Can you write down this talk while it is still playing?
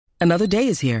Another day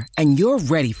is here, and you're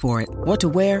ready for it. What to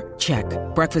wear? Check.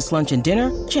 Breakfast, lunch, and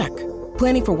dinner? Check.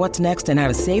 Planning for what's next and how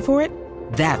to save for it?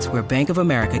 That's where Bank of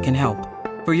America can help.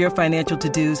 For your financial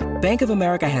to-dos, Bank of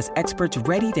America has experts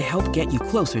ready to help get you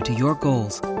closer to your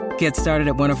goals. Get started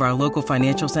at one of our local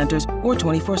financial centers or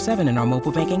 24/7 in our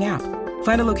mobile banking app.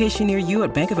 Find a location near you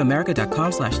at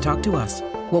bankofamerica.com/talktous.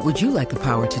 What would you like the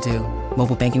power to do?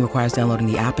 Mobile banking requires downloading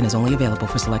the app and is only available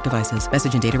for select devices.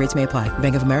 Message and data rates may apply.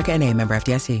 Bank of America N.A., member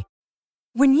FDIC.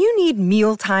 When you need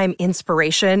mealtime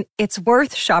inspiration, it's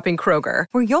worth shopping Kroger,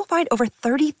 where you'll find over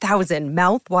 30,000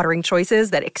 mouth-watering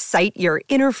choices that excite your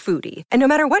inner foodie. And no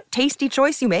matter what tasty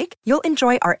choice you make, you'll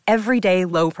enjoy our everyday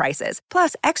low prices,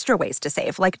 plus extra ways to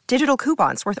save, like digital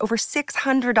coupons worth over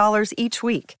 $600 each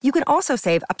week. You can also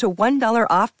save up to $1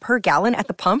 off per gallon at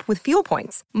the pump with fuel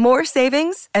points. More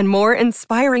savings and more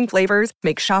inspiring flavors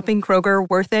make shopping Kroger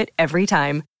worth it every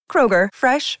time. Kroger,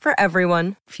 fresh for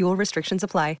everyone. Fuel restrictions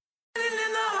apply.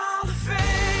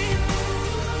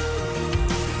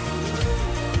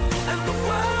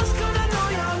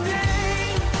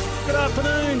 Good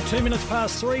afternoon, 2 minutes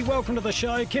past 3. Welcome to the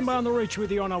show. Kimbo and the Rooch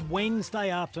with you on a Wednesday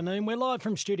afternoon. We're live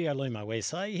from Studio Lumo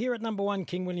SA here at number 1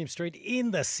 King William Street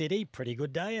in the city. Pretty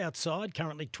good day outside,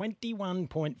 currently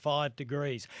 21.5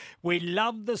 degrees. We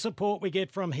love the support we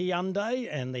get from Hyundai,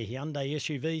 and the Hyundai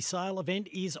SUV sale event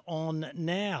is on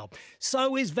now.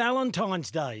 So is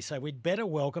Valentine's Day, so we'd better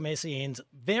welcome SEN's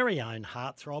very own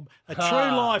heartthrob, a true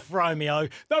life Romeo,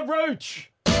 the Rooch.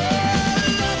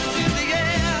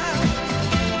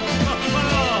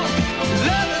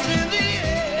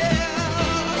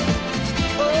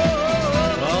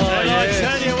 I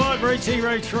tell you what, Rooch,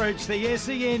 the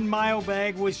SEN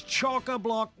mailbag was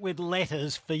chock-a-block with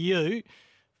letters for you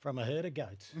from a herd of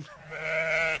goats.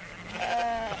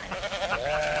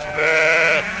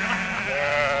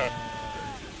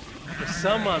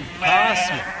 Someone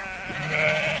pass me.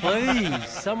 Please,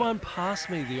 someone pass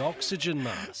me the oxygen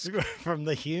mask. From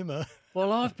the humour.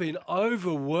 Well, I've been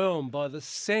overwhelmed by the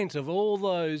scent of all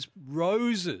those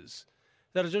roses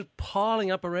that are just piling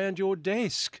up around your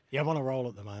desk. Yeah, I'm on a roll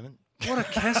at the moment. What a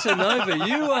Casanova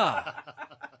you are.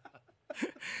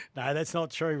 No, that's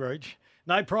not true, Rooch.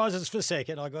 No prizes for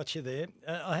second. I got you there.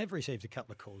 I have received a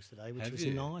couple of calls today, which was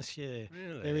nice. Yeah,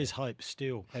 really? There is hope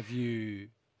still. Have you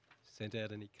sent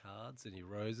out any cards, any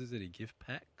roses, any gift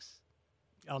packs?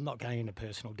 I'm not going into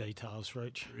personal details,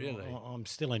 Rooch. Really? I'm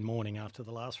still in mourning after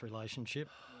the last relationship.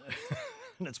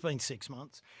 And it's been 6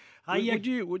 months. Would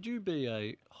you be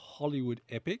a Hollywood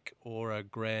epic or a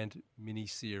grand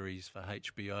mini-series for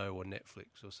HBO or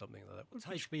Netflix or something like that? What's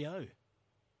HBO?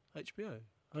 HBO,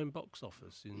 home box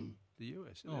office in the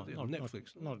US. Oh, on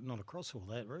Netflix. Not across all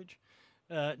that, Rooch.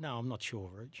 No, I'm not sure,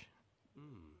 Rooch.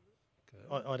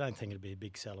 Okay. I don't think it'd be a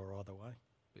big seller either way.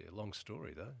 Be a long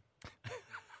story, though.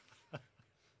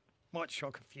 Might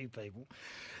shock a few people.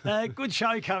 Good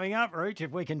show coming up, Rooch,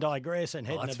 if we can digress and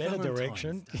head in a better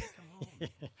direction. Show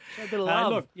a bit of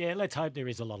love. Look, yeah, let's hope there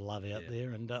is a lot of love out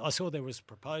there. And I saw there was a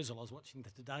proposal. I was watching the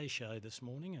Today Show this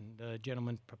morning, and a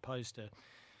gentleman proposed to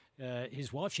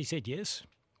his wife. She said yes,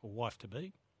 or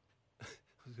wife-to-be. I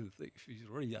was going to think, if he's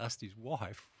already asked his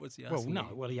wife, what's he Well, asking? no,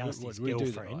 well, he asked his we do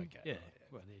that? girlfriend. Okay, Yeah, right,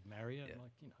 well, they'd marry her. Yeah.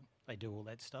 Like, they do all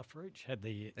that stuff, Rooch. Had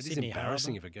the It is Sydney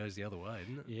embarrassing Harbour. if it goes the other way,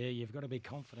 isn't it? Yeah, you've got to be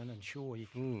confident and sure.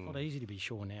 It's not easy to be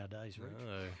sure nowadays, Rooch.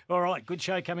 No. All right, good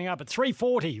show coming up at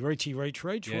 3:40. Roochy Rooch.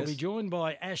 We'll Yes. be joined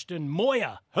by Ashton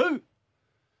Moyer. Who?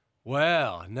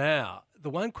 Wow. Now,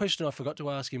 the one question I forgot to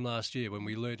ask him last year when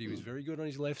we learned he was very good on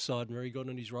his left side and very good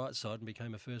on his right side and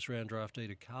became a first-round draftee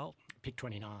to Carlton. Pick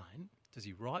 29. Does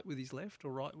he write with his left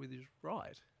or write with his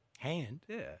right? Hand.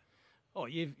 Yeah. Oh,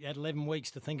 you've had 11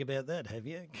 weeks to think about that, have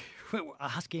you? Well,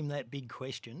 ask him that big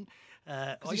question.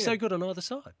 Because he's so good on either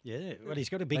side. Yeah, well, he's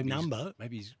got a big Maybe number.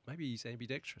 Maybe he's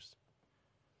ambidextrous.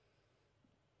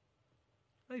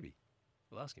 Maybe.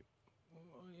 We'll ask him.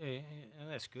 Yeah,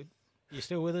 that's good. You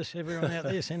still with us, everyone out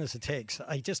there? Send us a text.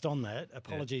 Hey, just on that,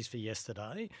 apologies for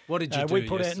yesterday. What did you do we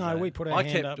put yesterday? we put our I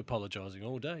hand up. kept apologising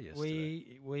all day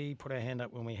yesterday. We put our hand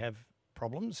up when we have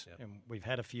problems, Yep. and we've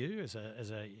had a few as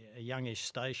a youngish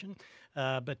station.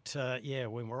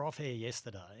 When we're off air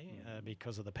yesterday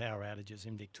because of the power outages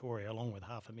in Victoria, along with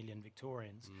 500,000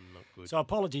 Victorians. Not good. So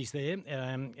apologies there.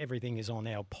 Everything is on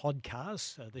our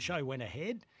podcast. The show went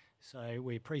ahead. So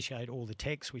we appreciate all the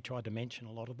texts. We tried to mention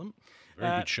a lot of them.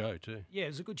 Very good show too. Yeah, it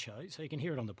was a good show. So you can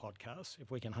hear it on the podcast, if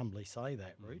we can humbly say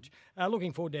that, Rooch.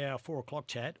 Looking forward to our 4 o'clock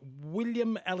chat.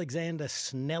 William Alexander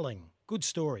Snelling. Good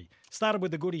story. Started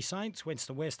with the Goody Saints, went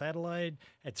to West Adelaide,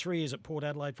 had 3 years at Port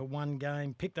Adelaide for 1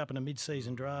 game, picked up in a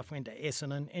mid-season draft, went to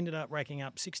Essendon, ended up racking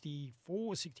up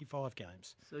 64, 65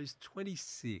 games. So he's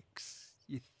 26.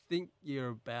 You think you're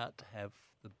about to have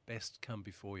the best come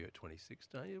before you at 26,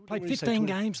 don't you? Played 15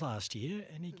 games last year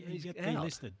and he He's got out.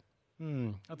 delisted.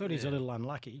 I thought he's a little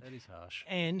unlucky. That is harsh.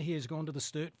 And he has gone to the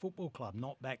Sturt Football Club,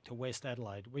 not back to West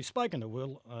Adelaide. We've spoken to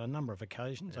Will a number of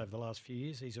occasions over the last few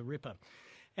years. He's a ripper.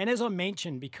 And as I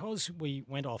mentioned, because we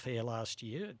went off air last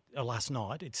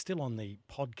night, it's still on the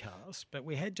podcast, but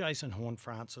we had Jason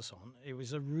Horne-Francis on. It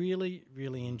was a really,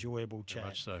 really enjoyable chat. Very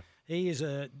much so. He is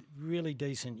a really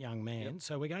decent young man,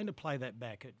 so we're going to play that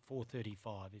back at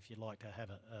 4:35 if you'd like to have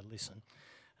a listen.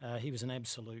 He was an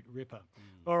absolute ripper.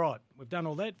 All right, we've done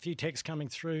all that. A few texts coming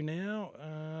through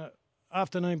now.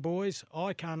 Afternoon, boys.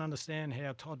 I can't understand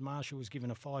how Todd Marshall was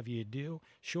given a 5-year deal.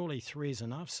 Surely 3 is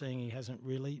enough, seeing he hasn't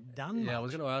really done much. Yeah, I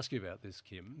was going to ask you about this,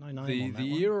 Kim. No name on that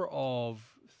the one. era of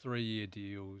 3-year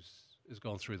deals has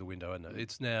gone through the window, hasn't it?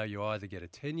 It's now you either get a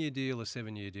 10-year deal, a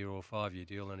 7-year deal, or a 5-year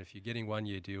deal, and if you're getting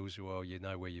 1-year deals, well, you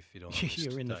know where you fit on.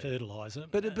 You're in the fertiliser.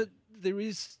 But there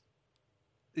is.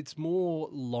 It's more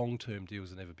long-term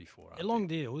deals than ever before. Long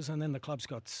deals, and then the club's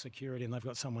got security and they've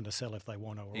got someone to sell if they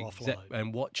want to or offload.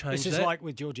 And what changed This is that? like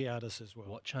with Georgiadis as well.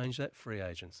 What changed that? Free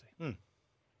agency.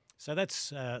 So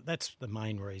that's the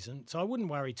main reason. So I wouldn't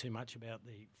worry too much about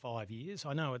the 5 years.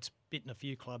 I know it's bitten a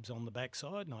few clubs on the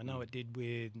backside, and I know it did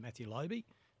with Matthew Lobe.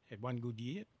 Had one good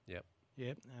year. Yep.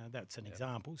 Yep, that's an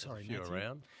example. Sorry, There's a few Matthew.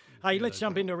 around. Hey, let's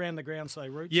jump into Around the Grounds, though,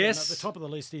 Rooch. Yes. And at the top of the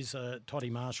list is Toddy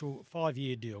Marshall,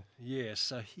 5-year deal. Yeah,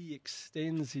 so he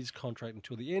extends his contract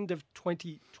until the end of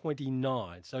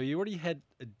 2029. So he already had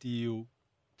a deal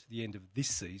to the end of this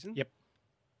season. Yep.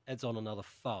 Adds on another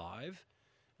 5,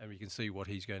 and you can see what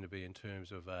he's going to be in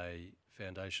terms of a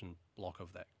foundation block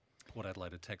of that Port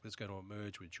Adelaide attack that's going to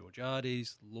emerge with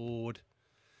Georgiades, Lord,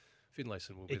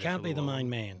 Finlayson will be He there can't for a be the little main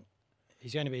while. man.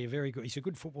 He's going to be he's a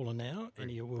good footballer now, and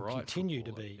he will bright continue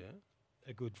to footballer, be yeah.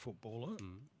 a good footballer.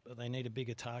 But they need a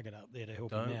bigger target up there to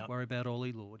help him Don't out. worry about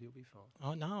Ollie Lord, he'll be fine.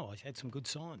 Oh, no, I had some good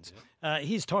signs.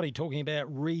 Here's Toddy talking about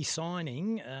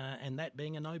re-signing and that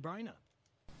being a no-brainer.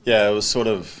 Yeah, it was sort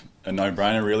of a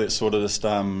no-brainer, really. It sort of just,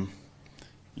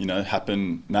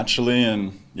 happened naturally,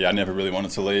 and I never really wanted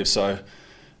to leave. So,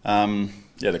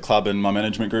 the club and my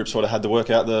management group sort of had to work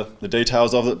out the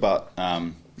details of it, but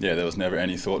there was never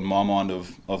any thought in my mind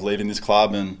of leaving this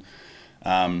club, and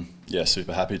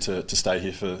super happy to stay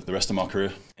here for the rest of my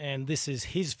career. And this is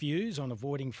his views on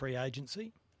avoiding free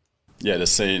agency. Yeah,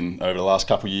 just seeing over the last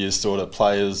couple of years sort of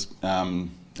players and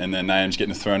their names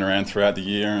getting thrown around throughout the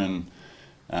year, and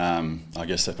I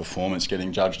guess their performance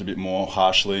getting judged a bit more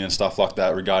harshly and stuff like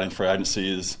that regarding free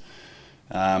agency is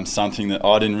something that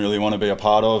I didn't really want to be a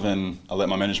part of, and I let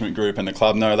my management group and the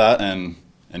club know that, and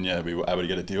we were able to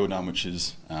get a deal done, which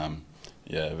is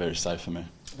very safe for me.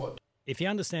 If you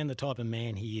understand the type of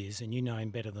man he is, and you know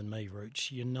him better than me,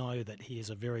 Rooch, you know that he is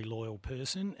a very loyal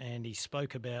person, and he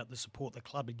spoke about the support the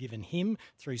club had given him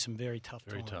through some very tough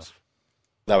times. Very tough.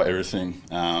 That was everything.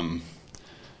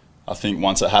 I think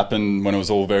once it happened, when it was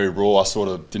all very raw, I sort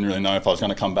of didn't really know if I was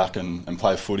going to come back and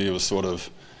play footy. It was sort of,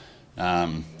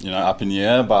 up in the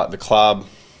air. But the club,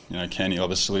 Kenny,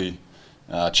 obviously,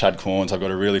 Chad Corns, I've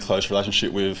got a really close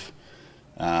relationship with.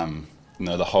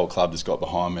 The whole club just got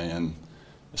behind me, and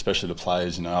especially the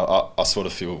players. I sort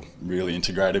of feel really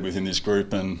integrated within this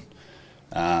group, and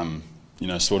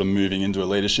sort of moving into a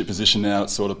leadership position now.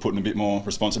 It's sort of putting a bit more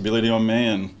responsibility on me,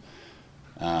 and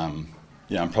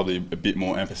I'm probably a bit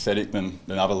more empathetic than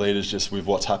other leaders just with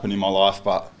what's happened in my life.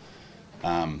 But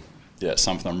it's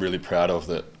something I'm really proud of,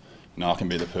 that I can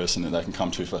be the person that they can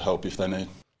come to for help if they need.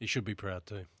 He should be proud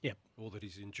too. Yep. All that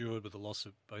he's endured with the loss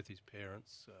of both his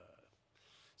parents.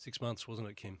 6 months, wasn't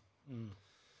it, Kim?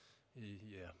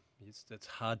 That's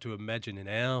hard to imagine in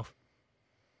our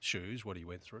shoes what he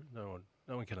went through. No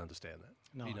one can understand that.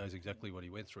 No. He knows exactly what he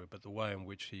went through, but the way in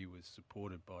which he was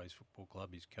supported by his football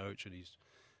club, his coach, and his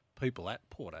people at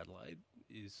Port Adelaide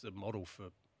is a model for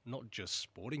not just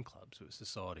sporting clubs, but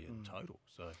society in total.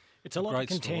 So it's a lot to great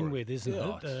contend story. with, isn't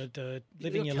it?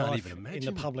 Living your can't life even in the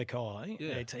imagine. public eye,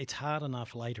 Yeah. it's hard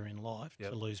enough later in life Yep.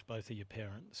 to lose both of your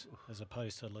parents as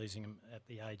opposed to losing them at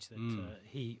the age that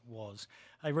he was.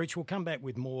 Hey, Rich, we'll come back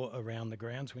with more Around the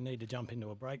Grounds. We need to jump into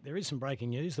a break. There is some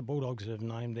breaking news. The Bulldogs have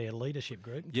named their leadership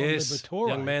group. Tom Yes, Liberatore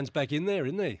young man's back in there,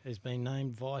 isn't he? has been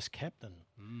named vice captain.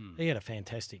 He had a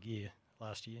fantastic year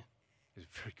last year. He's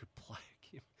a very good player,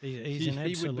 Kim. He's an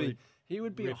absolute... He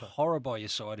would be ripper. a horror by your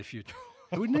side if you...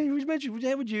 Wouldn't he? Imagine,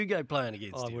 how would you go playing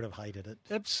against I him? would have hated it.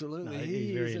 Absolutely. No, he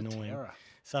he's very is a annoying. terror.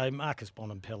 So Marcus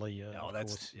Bonampelli, of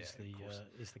course,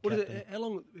 is the captain. How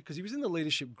long? Because he was in the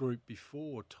leadership group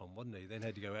before, Tom, wasn't he? Then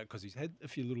had to go out because he's had a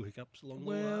few little hiccups along the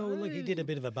way. Well, look, he did a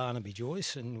bit of a Barnaby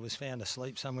Joyce and was found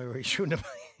asleep somewhere where he shouldn't have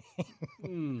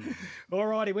been. All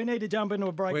righty, we need to jump into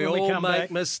a break when we come back. We all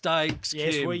make mistakes,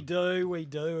 Yes, Kim. we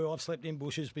do. I've slept in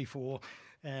bushes before,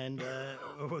 and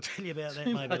we'll tell you about that,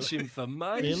 Too maybe. much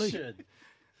information. Really?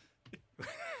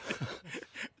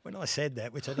 When I said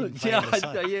that, which I didn't plan to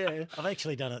say, I've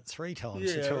actually done it 3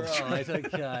 times. Yeah, right,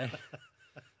 okay.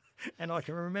 And I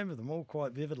can remember them all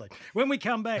quite vividly. When we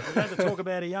come back, we're going to talk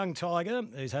about a young Tiger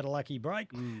who's had a lucky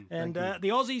break. And the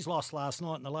Aussies lost last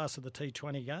night in the last of the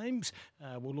T20 games.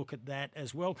 We'll look at that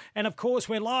as well. And, of course,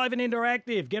 we're live and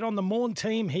interactive. Get on the Morn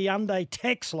Team Hyundai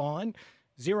text line,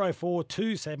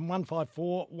 0427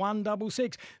 154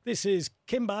 166. This is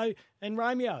Kimbo and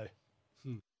Romeo.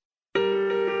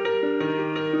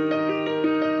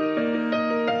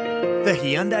 The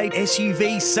Hyundai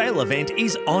SUV sale event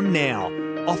is on now.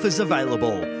 Offers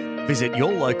available. Visit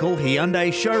your local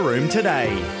Hyundai showroom today.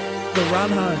 The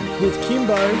Run Home with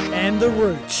Kimbo and the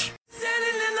Rooch.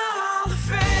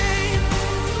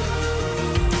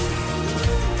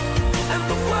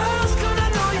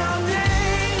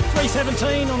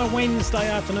 3:17 on a Wednesday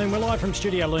afternoon. We're live from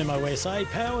Studio Lumo SA,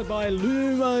 powered by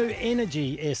Lumo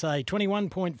Energy SA.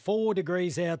 21.4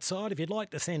 degrees outside. If you'd like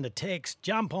to send a text,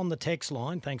 jump on the text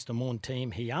line, thanks to Morn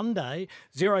Team Hyundai,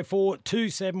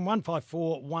 0427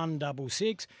 154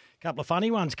 166. Couple of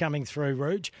funny ones coming through,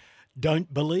 Rouge.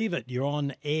 Don't believe it. You're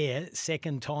on air,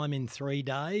 second time in 3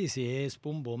 days. Yes,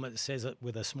 boom, boom. It says it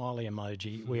with a smiley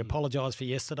emoji. We apologise for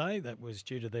yesterday. That was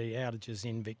due to the outages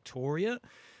in Victoria.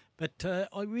 But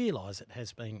I realise it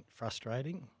has been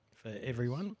frustrating for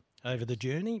everyone over the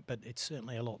journey, but it's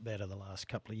certainly a lot better the last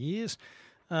couple of years.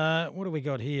 What do we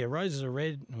got here? Roses are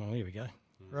red. Oh, here we go.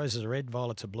 Roses are red,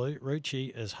 violets are blue.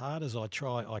 Ruchi, as hard as I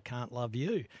try, I can't love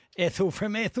you. Ethel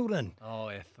from Ethelton. Oh,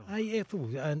 Ethel. Hey, Ethel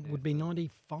would be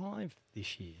 95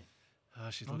 this year. Oh,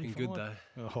 she's 95. Looking good,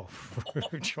 though. Oh,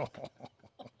 Ruch.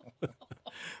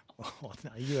 Oh,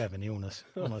 no, you have an illness,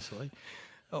 honestly.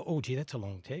 Oh, gee, that's a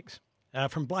long text.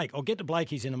 From Blake. I'll get to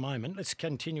Blakey's in a moment. Let's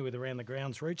continue with Around the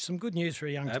Grounds, Rooch. Some good news for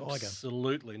a young Tiger.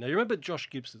 Absolutely. Now, you remember Josh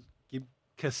Gibkiss?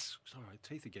 Sorry,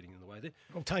 teeth are getting in the way there.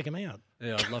 I'll take him out.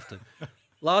 Yeah, I'd love to.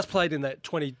 Last played in that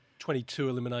 2022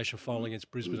 elimination final against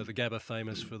Brisbane at the Gabba,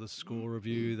 famous for the score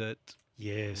review that...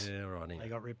 Yes. Yeah, right. They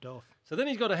got ripped off. So then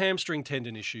he's got a hamstring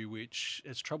tendon issue, which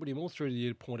has troubled him all through the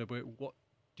year to point out what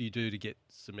do you do to get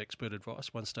some expert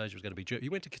advice. One stage was going to be... He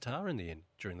went to Qatar in the end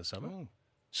during the summer. Oh.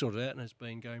 Sorted out and has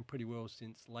been going pretty well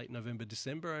since late November,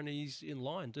 December, and he's in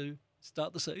line to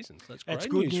start the season. So that's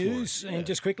good great news. for him. And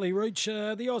just quickly, Rooch,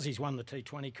 the Aussies won the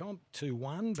T20 comp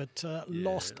 2-1, but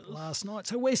lost last night.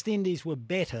 So West Indies were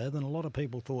better than a lot of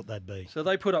people thought they'd be. So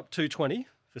they put up 220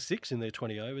 for 6 in their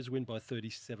 20 overs, win by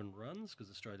 37 runs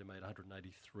because Australia made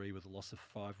 183 with a loss of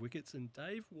 5 wickets, and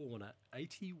Dave Warner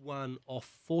 81 off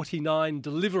 49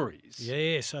 deliveries.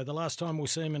 Yeah, so the last time we'll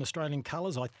see him in Australian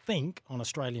colours, I think, on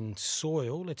Australian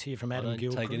soil. Let's hear from Adam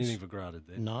Gilchrist. Don't take anything for granted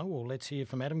there. No, well, let's hear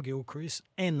from Adam Gilchrist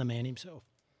and the man himself.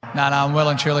 No, I'm well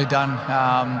and truly done.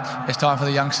 It's time for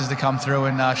the youngsters to come through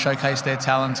and showcase their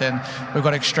talent, and we've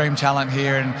got extreme talent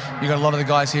here, and you've got a lot of the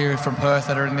guys here from Perth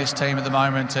that are in this team at the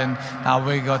moment, and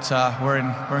we're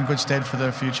in good stead for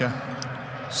the future.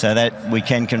 So that we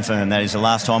can confirm that is the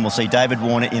last time we'll see David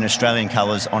Warner in Australian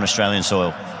colours on Australian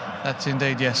soil. That's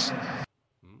indeed, yes.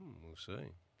 We'll see.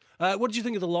 What did you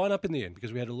think of the lineup in the end?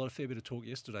 Because we had a fair bit of talk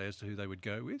yesterday as to who they would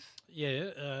go with.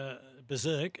 Yeah,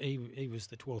 Berserk, he was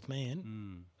the 12th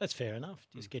man. That's fair enough.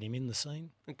 Just get him in the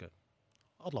scene. Okay.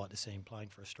 I'd like to see him playing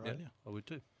for Australia. Yeah, I would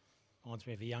too. Reminds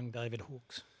me of a young David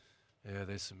Hooks. Yeah,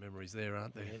 there's some memories there,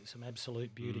 aren't there? Yeah, some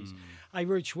absolute beauties. Hey,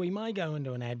 Rich, we may go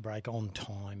into an ad break on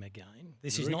time again.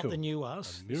 This is not the new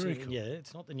us. A miracle.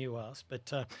 It's not the new us.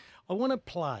 But I want to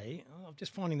play. I'm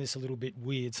just finding this a little bit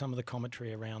weird, some of the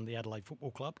commentary around the Adelaide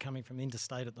Football Club coming from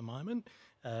interstate at the moment.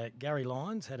 Gary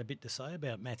Lyons had a bit to say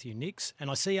about Matthew Nicks. And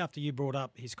I see after you brought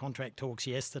up his contract talks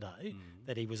yesterday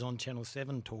that he was on Channel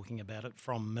 7 talking about it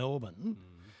from Melbourne.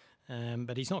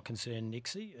 But he's not concerned,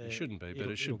 Nixie. It shouldn't be,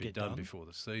 but it should be done before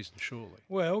the season, surely.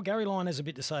 Well, Gary Lyon has a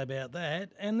bit to say about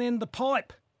that. And then the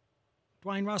pipe,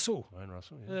 Dwayne Russell.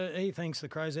 Yeah. He thinks the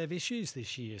Crows have issues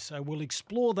this year. So we'll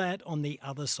explore that on the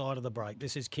other side of the break.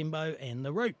 This is Kimbo and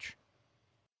the Rooch.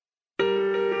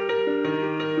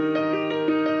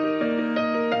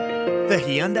 The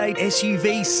Hyundai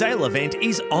SUV sale event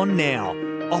is on now.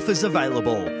 Offers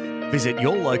available. Visit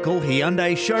your local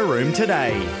Hyundai showroom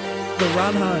today. The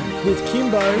Run Home with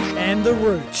Kimbo and the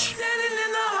Rooch.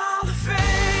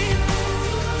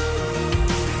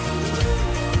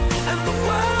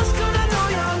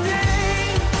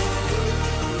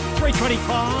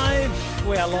 3:25.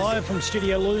 We are live from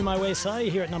Studio Lumo SA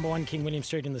here at number 1 King William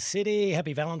Street in the city.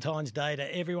 Happy Valentine's Day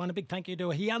to everyone. A big thank you to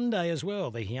Hyundai as well.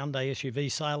 The Hyundai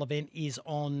SUV sale event is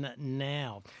on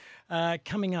now.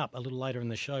 Coming up a little later in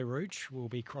the show, Rooch, we'll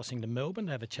be crossing to Melbourne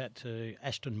to have a chat to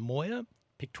Ashton Moyer,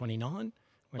 pick 29.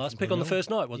 Last pick on the first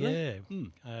night, wasn't it?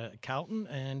 Yeah. Carlton,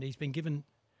 and he's been given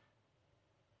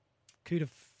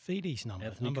Koutafides number.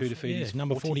 Anthony Koutafides,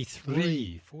 number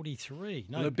 43. 43.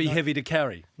 Will it be heavy to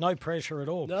carry? No pressure at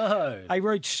all. No. Hey,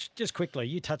 Rooch, just quickly,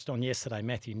 you touched on yesterday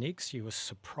Matthew Nicks. You were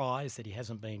surprised that he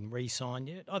hasn't been re-signed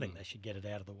yet. I think they should get it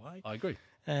out of the way. I agree.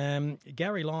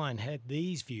 Gary Lyon had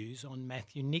these views on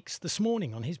Matthew Nicks this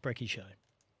morning on his Brekkie show.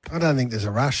 I don't think there's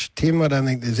a rush, Tim. I don't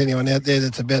think there's anyone out there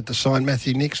that's about to sign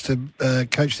Matthew Nicks to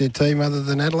coach their team other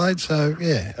than Adelaide. So,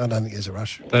 yeah, I don't think there's a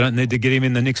rush. They don't need to get him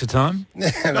in the nicks of time?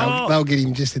 They'll get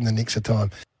him just in the nicks of time.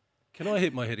 Can I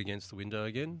hit my head against the window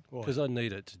again? Because I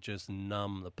need it to just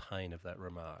numb the pain of that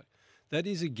remark. That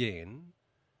is, again,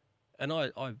 and I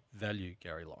value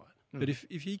Gary Lyon, but if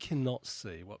he cannot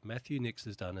see what Matthew Nicks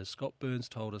has done, as Scott Burns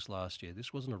told us last year,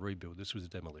 this wasn't a rebuild, this was a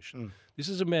demolition. This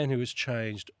is a man who has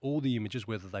changed all the images,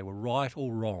 whether they were right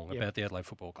or wrong, about the Adelaide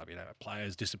Football Club,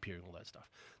 players disappearing, all that stuff.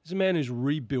 This is a man who's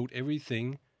rebuilt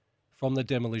everything from the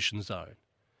demolition zone.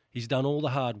 He's done all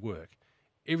the hard work.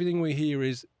 Everything we hear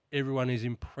is everyone is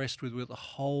impressed with what the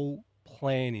whole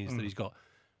plan is that he's got.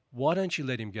 Why don't you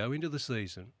let him go into the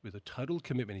season with a total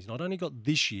commitment? He's not only got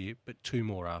this year, but 2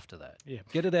 more after that. Yeah.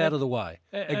 Get it out of the way.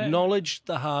 Acknowledge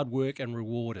the hard work and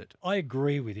reward it. I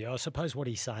agree with you. I suppose what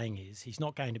he's saying is he's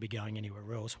not going to be going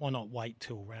anywhere else. Why not wait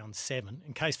till round 7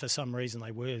 in case for some reason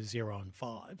they were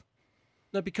 0-5?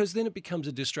 No, because then it becomes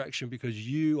a distraction because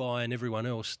you, I and everyone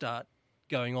else start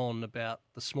going on about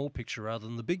the small picture rather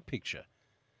than the big picture.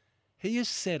 He has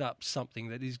set up something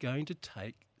that is going to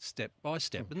take step by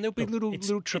step, and there'll be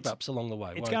little trip-ups along the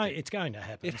way. It's going to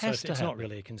happen. It's not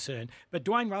really a concern. But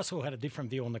Dwayne Russell had a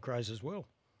different view on the Crows as well.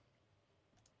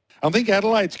 I think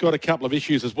Adelaide's got a couple of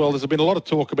issues as well. There's been a lot of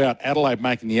talk about Adelaide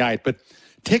making the 8, but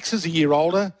Tex is a year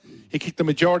older. He kicked the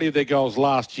majority of their goals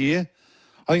last year.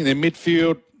 I think their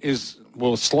midfield is,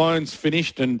 Sloane's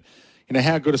finished, and,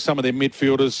 how good are some of their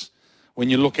midfielders when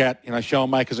you look at,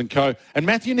 Schoenmakers and co. And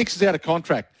Matthew Nicks is out of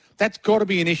contract. That's got to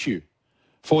be an issue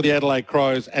for the Adelaide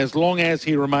Crows as long as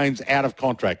he remains out of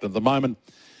contract. At the moment,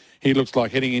 he looks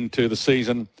like heading into the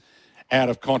season out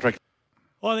of contract.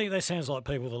 Well, I think that sounds like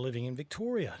people that are living in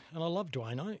Victoria, and I love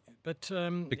Dwayne, but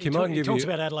he talks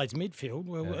about Adelaide's midfield.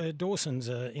 Well, Dawson's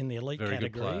in the elite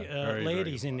category,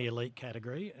 Lairdy's in the elite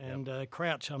category, and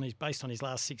Crouch, based on his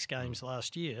last 6 games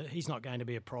last year, he's not going to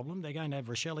be a problem. They're going to have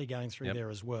Rochelle going through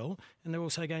there as well, and they're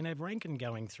also going to have Rankin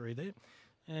going through there.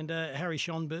 And Harry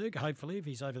Schonberg, hopefully, if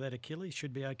he's over that Achilles,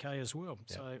 should be okay as well.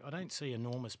 Yep. So I don't see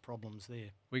enormous problems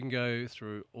there. We can go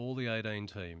through all the 18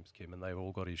 teams, Kim, and they've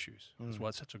all got issues. That's why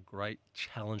it's such a great,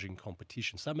 challenging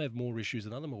competition. Some have more issues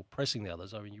than others, more pressing than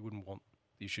others. I mean, you wouldn't want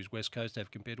the issues West Coast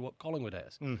have compared to what Collingwood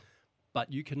has. But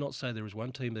you cannot say there is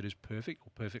one team that is perfect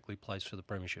or perfectly placed for the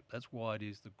premiership. That's why it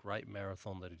is the great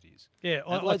marathon that it is. Yeah,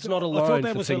 Adelaide's not alone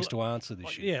for things to answer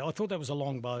this year. Yeah, I thought that was a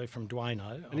long bow from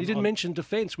Dwayno. And he didn't mention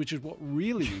defence, which is what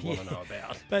really we want to know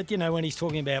about. But, when he's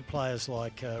talking about players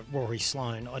like Rory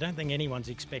Sloane, I don't think anyone's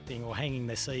expecting or hanging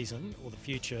their season or the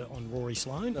future on Rory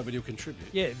Sloane. No, but he'll contribute.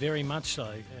 Yeah, very much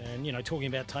so. And, talking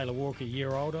about Taylor Walker, a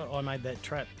year older, I made that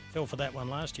trap, fell for that one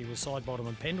last year with Sidebottom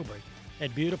and Pendlebury.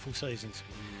 Had beautiful seasons.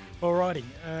 Alrighty,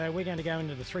 we're going to go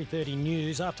into the 3:30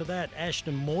 news. After that,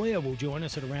 Ashton Moyer will join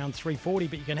us at around 3:40,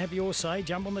 but you can have your say.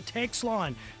 Jump on the text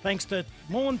line. Thanks to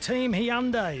Morn Team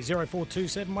Hyundai,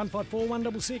 0427 154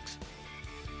 166.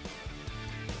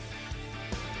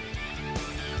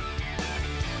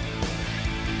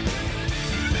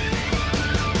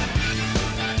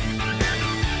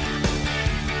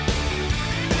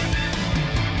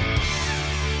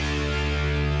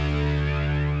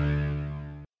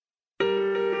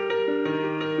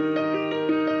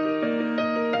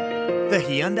 The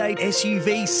Hyundai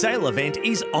SUV sale event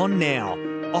is on now.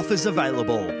 Offers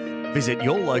available. Visit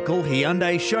your local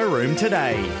Hyundai showroom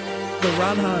today. The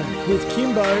Run Home with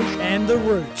Kimbo and the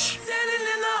Rooch.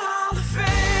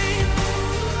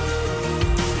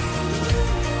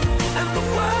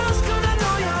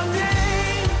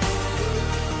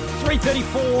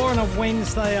 3:34 on a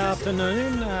Wednesday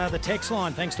afternoon. The text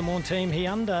line, thanks to Morn Team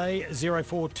Hyundai,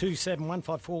 0427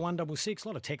 154 166. A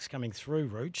lot of texts coming through,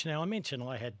 Rooch. Now, I mentioned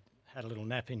I had a little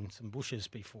nap in some bushes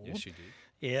before. Yes, you did.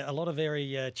 Yeah, a lot of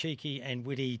very cheeky and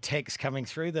witty texts coming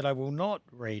through that I will not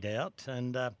read out.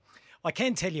 And I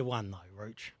can tell you one, though,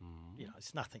 Rooch.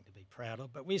 It's nothing to be proud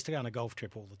of, but we used to go on a golf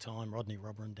trip all the time. Rodney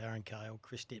Robber and Darren Cale,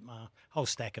 Chris Dittmar, whole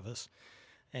stack of us.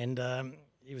 And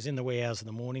it was in the wee hours of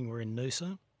the morning. We're in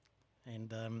Noosa,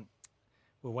 and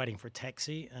we're waiting for a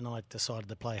taxi, and I decided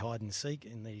to play hide and seek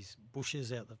in these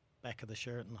bushes out the back of the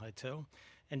Sheraton Hotel.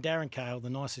 And Darren Cale, the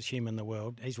nicest human in the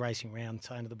world, he's racing around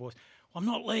saying to the boys, I'm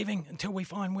not leaving until we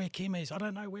find where Kim is. I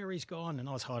don't know where he's gone. And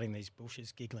I was hiding in these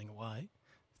bushes, giggling away,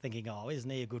 thinking, oh, isn't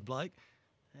he a good bloke?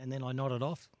 And then I nodded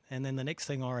off. And then the next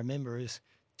thing I remember is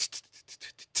it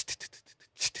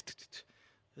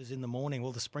was in the morning.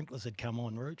 All the sprinklers had come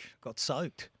on, Rooch. Got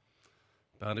soaked.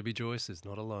 Barnaby Joyce is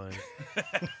not alone.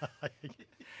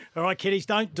 All right, kiddies,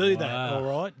 don't do that, all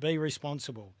right? Be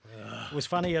responsible. It was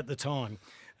funny at the time.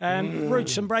 Rooch,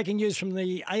 some breaking news from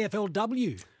the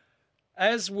AFLW.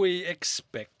 As we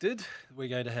expected, we're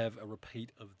going to have a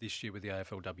repeat of this year with the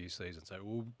AFLW season. So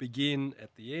we'll begin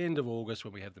at the end of August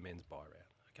when we have the men's bye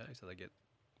round. Okay, so they get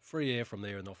free air from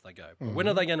there and off they go. But when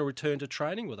are they going to return to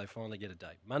training? Well, they finally get a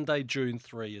date. Monday, June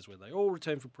 3 is when they all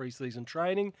return for pre-season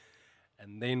training,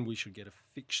 and then we should get a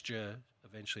fixture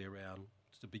eventually around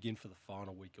to begin for the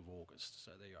final week of August.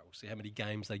 So there you go. We'll see how many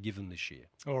games they give them this year.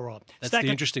 All right. That's the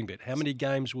interesting bit. How many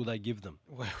games will they give them?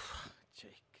 Well, gee,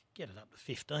 get it up to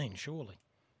 15, surely.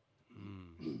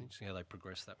 Interesting how they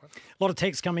progress that one. A lot of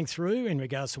text coming through in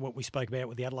regards to what we spoke about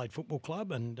with the Adelaide Football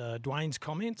Club and Dwayne's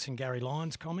comments and Gary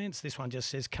Lyons' comments. This one just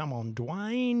says, come on,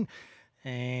 Dwayne.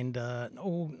 And,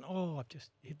 I've just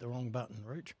hit the wrong button,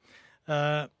 Rooch.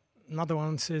 Another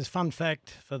one says, fun fact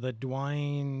for the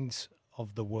Dwaynes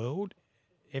of the world,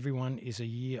 everyone is a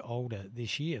year older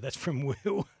this year. That's from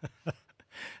Will.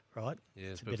 Right?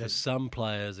 Yes, but for some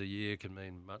players, a year can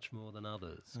mean much more than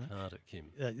others, can't it, Kim?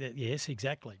 Yes,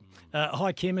 exactly.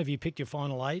 Hi, Kim. Have you picked your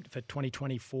final 8 for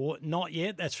 2024? Not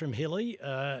yet. That's from Hilly.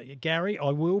 Gary, I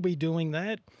will be doing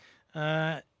that.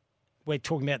 We're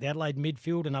talking about the Adelaide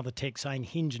midfield. Another text saying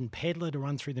Hinge and Pedler to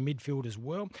run through the midfield as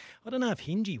well. I don't know if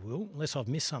Hingey will, unless I've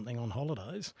missed something on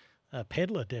holidays.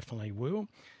 Pedler definitely will.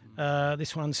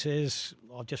 This one says,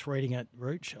 I'm just reading it,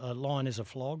 Rooch, line is a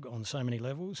flog on so many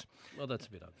levels. Well, that's a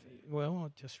bit unfair. Well, I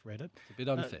just read it. It's a bit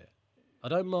unfair. I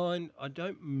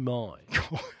don't mind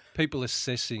people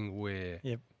assessing where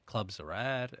clubs are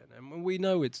at. And we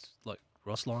know it's like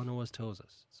Ross Lyon always tells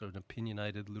us, it's an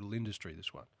opinionated little industry,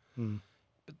 this one.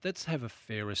 But let's have a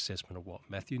fair assessment of what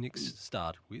Matthew Nicks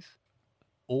started with,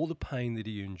 all the pain that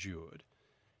he endured,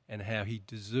 and how he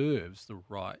deserves the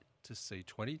right to see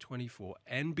 2024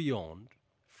 and beyond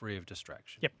free of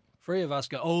distraction. Yep. Free of us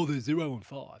go, oh, they're 0 and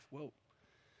 5. Well,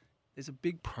 there's a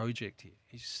big project here.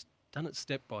 He's done it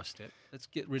step by step. Let's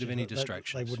get rid of any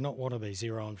distractions. They would not want to be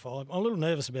 0 and 5. I'm a little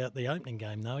nervous about the opening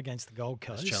game, though, against the Gold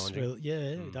Coast. That's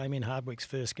challenging. Damien Hardwick's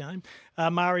first game.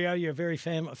 Mario, you're a very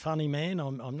funny man.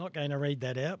 I'm not going to read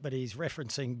that out, but he's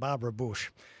referencing Barbara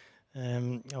Bush.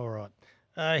 All right.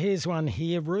 Here's one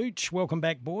here, Rooch. Welcome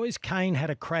back, boys. Kane had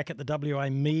a crack at the WA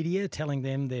media, telling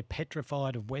them they're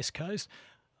petrified of West Coast.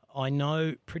 I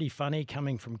know, pretty funny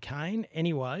coming from Kane.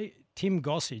 Anyway, Tim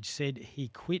Gossage said he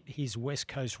quit his West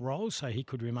Coast role so he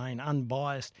could remain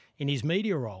unbiased in his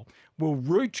media role. Will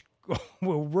Rooch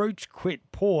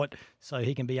quit Port so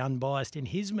he can be unbiased in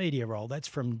his media role? That's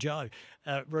from Joe.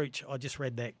 Rooch, I just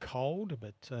read that cold,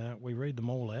 but we read them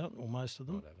all out, or most of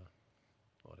them.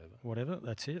 Whatever.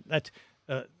 That's it. That's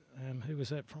who was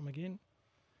that from again?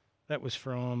 That was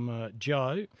from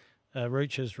Joe.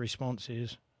 Rooch's response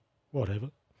is, whatever.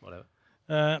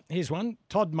 Here's one.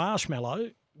 Todd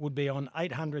Marshmallow would be on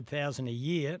 $800,000 a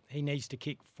year. He needs to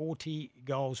kick 40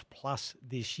 goals plus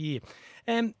this year.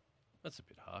 That's a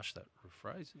bit harsh, that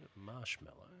phrase, isn't it?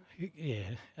 Marshmallow.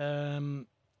 Yeah.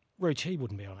 Rooch, he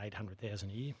wouldn't be on $800,000 a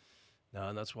year. No,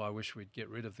 and that's why I wish we'd get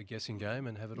rid of the guessing game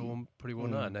and have it all pretty well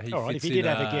known. Now, all right, if you did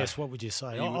have a guess, what would you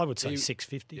say? I would say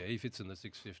 650. Yeah, he fits in the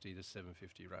 650 to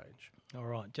 750 range. All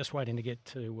right, just waiting to get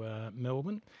to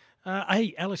Melbourne.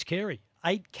 Hey, Alex Carey,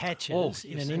 8 catches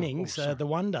in an innings, the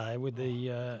one day with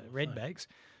the Redbacks.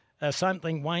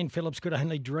 Something Wayne Phillips could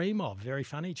only dream of. Very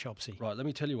funny, Chopsy. Right, let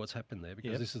me tell you what's happened there,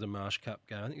 because this is a Marsh Cup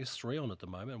game. I think there's 3 on at the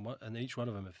moment, and each one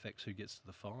of them affects who gets to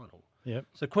the final. Yep.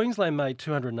 So Queensland made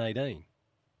 218.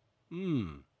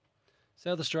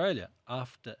 South Australia,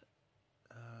 after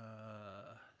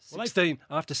 16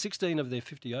 of their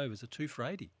 50 overs, are 2 for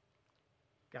 80.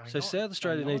 So South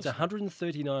Australia needs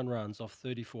 139 runs off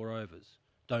 34 overs.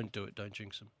 Don't do it. Don't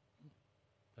jinx them.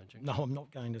 No, I'm not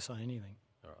going to say anything.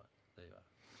 All right, there you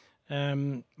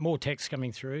are. More text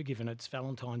coming through, given it's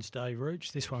Valentine's Day,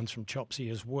 Rooch. This one's from Chopsy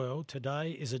as well.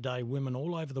 Today is a day women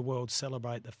all over the world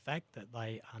celebrate the fact that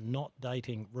they are not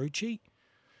dating Roochy.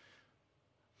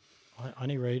 I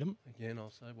only read them. Again, I'll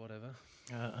say whatever.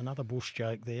 Another bush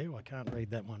joke there. I can't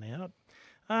read that one out.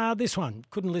 This one,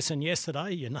 couldn't listen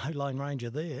yesterday, you know, Lone Ranger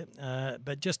there,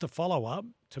 but just a follow-up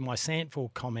to my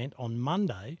Sandford comment on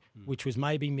Monday, which was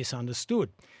maybe misunderstood.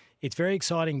 It's very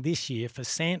exciting this year for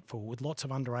Sandford with lots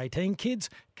of under-18 kids,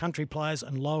 country players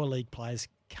and lower league players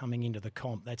coming into the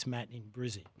comp. That's Matt in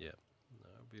Brizzy. Yeah,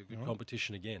 it'll be a good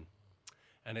competition again.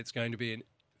 And it's going to be a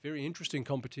very interesting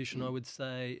competition, I would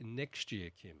say, next year,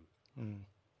 Kim,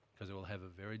 because it will have a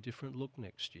very different look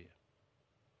next year.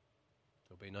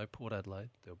 There'll be no Port Adelaide.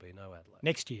 There'll be no Adelaide.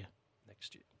 Next year.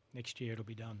 Next year it'll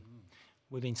be done.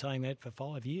 We've been saying that for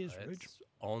 5 years, Rich. It's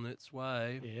on its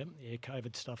way. Yeah,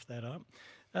 COVID stuffed that up.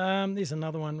 There's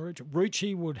another one, Rich.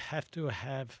 Rucci would have to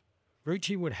have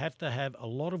a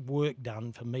lot of work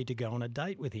done for me to go on a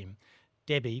date with him.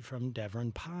 Debbie from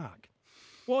Davern Park.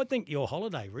 Well, I think your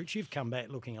holiday, Rich, you've come back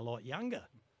looking a lot younger.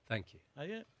 Thank you. Oh,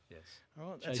 yeah? Yes.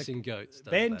 All right, Chasing goats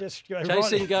does Ben that. just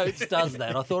Chasing goats does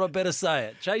that. I thought I'd better say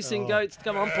it. Chasing goats,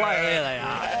 come on, play. There they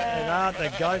are. And aren't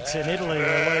the goats in Italy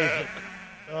relieved?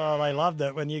 Oh, they loved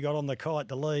it when you got on the kite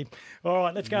to leave. All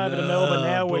right, let's go over to Melbourne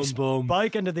now. We've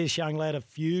spoken to this young lad a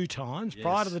few times. Yes.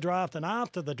 Prior to the draft and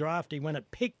after the draft, he went at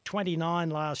pick 29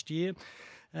 last year.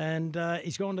 And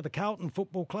he's gone to the Carlton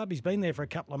Football Club. He's been there for a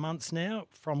couple of months now.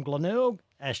 From Glenelg,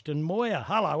 Ashton Moyer.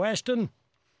 Hello, Ashton.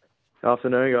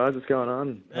 Afternoon, guys. What's going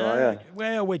on? How are you?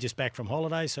 Well, we're just back from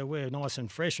holiday, so we're nice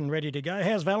and fresh and ready to go.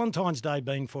 How's Valentine's Day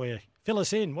been for you? Fill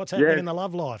us in. What's happening in the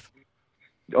love life?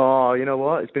 Oh, you know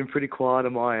what? It's been pretty quiet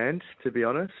on my end, to be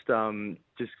honest.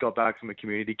 Just got back from a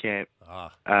community camp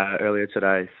earlier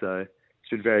today, so it's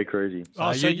been very crazy.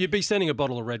 So you'd be sending a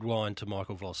bottle of red wine to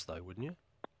Michael Voss, though, wouldn't you?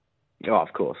 Oh,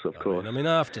 of course. I mean,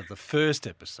 after the first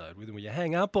episode with him, will you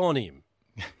hang up on him?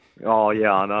 Oh,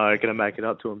 yeah, I know. Going to make it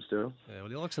up to him still. Yeah, well,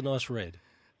 he likes a nice red.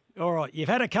 All right. You've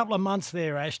had a couple of months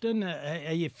there, Ashton.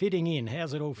 Are you fitting in?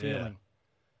 How's it all feeling?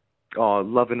 Oh,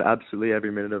 loving absolutely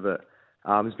every minute of it.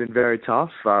 It's been very tough.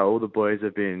 All the boys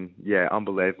have been,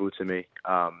 unbelievable to me.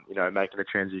 Making the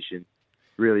transition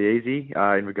really easy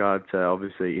in regard to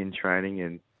obviously in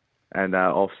training and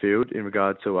off field in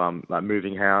regard to like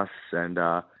moving house and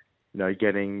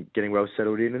getting well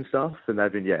settled in and stuff. And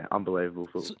they've been unbelievable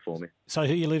for me. So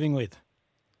who are you living with?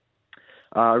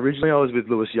 Originally I was with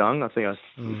Lewis Young. I think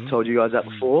I told you guys that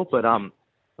before, but I've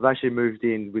actually moved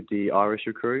in with the Irish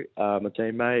recruit, my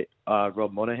teammate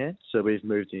Rob Monaghan. So we've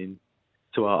moved in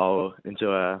to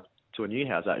a new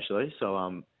house actually.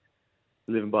 So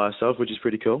living by ourselves, which is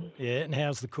pretty cool. Yeah, and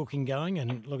how's the cooking going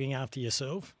and looking after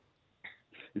yourself?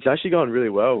 It's actually going really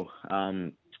well.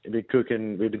 We've been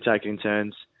cooking. We've been taking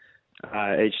turns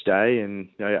each day, and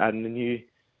adding a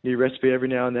new recipe every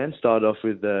now and then. Started off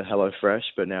with the Hello Fresh,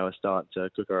 but now we're starting to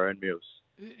cook our own meals,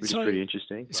 which is pretty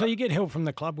interesting. So you get help from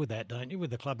the club with that, don't you?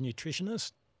 With the club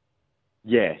nutritionist?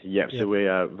 Yeah. So we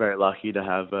are very lucky to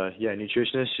have a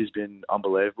nutritionist. She's been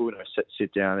unbelievable.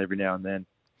 Sit down every now and then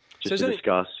just to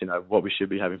discuss, what we should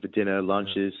be having for dinner,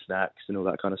 lunches, snacks, and all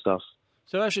that kind of stuff.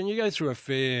 So, Ashton, you go through a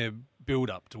fair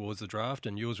build-up towards the draft,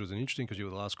 and yours was interesting because you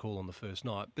were the last call on the first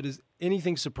night. But has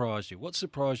anything surprised you? What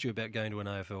surprised you about going to an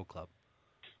AFL club?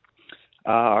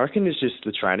 I reckon it's just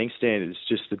the training standards,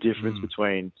 just the difference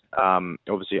between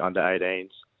obviously under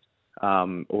 18s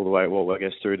all the way, I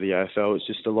guess, through to the AFL. It's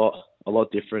just a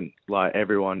lot different. Like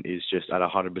everyone is just at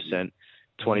 100%,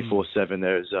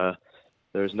 24/7.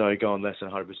 There's no going less than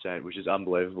 100%, which is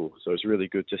unbelievable. So it's really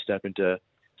good to step into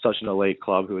such an elite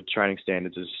club who training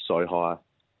standards is so high,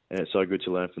 and it's so good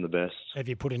to learn from the best. Have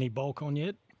you put any bulk on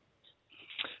yet?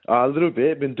 A little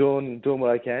bit. Been doing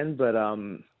what I can, but I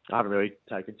haven't really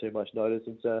taken too much notice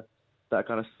into that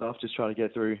kind of stuff. Just trying to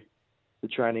get through the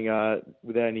training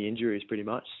without any injuries, pretty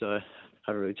much. So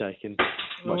haven't really taken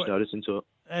much notice into it.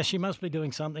 Ash, you must be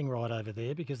doing something right over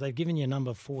there because they've given you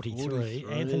number 43,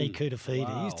 Anthony Koutafidis.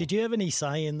 Wow. Did you have any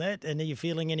say in that, and are you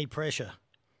feeling any pressure?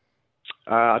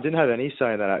 I didn't have any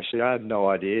say in that, actually. I had no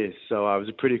idea. So it was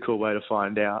a pretty cool way to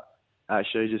find out,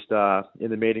 actually, just in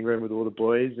the meeting room with all the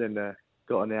boys and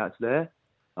got announced there.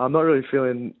 I'm not really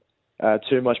feeling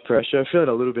too much pressure. I'm feeling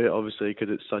a little bit, obviously, because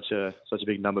it's such a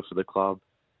big number for the club.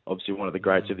 Obviously, one of the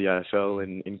greats of the AFL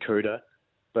in Kuta.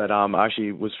 But I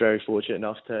actually was very fortunate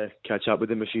enough to catch up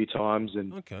with him a few times.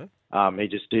 And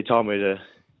he told me to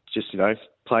just,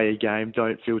 play a game,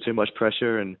 don't feel too much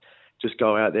pressure, and just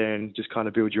go out there and just kind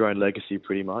of build your own legacy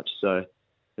pretty much. So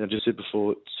I'm just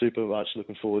super much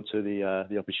looking forward to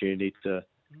the opportunity to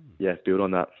build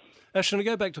on that. Ashton, to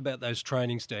go back to about those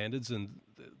training standards and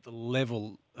the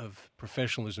level of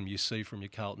professionalism you see from your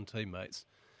Carlton teammates,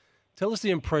 tell us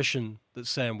the impression that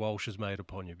Sam Walsh has made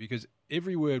upon you, because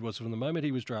every word was from the moment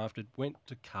he was drafted, went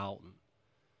to Carlton.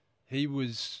 He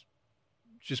was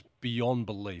just beyond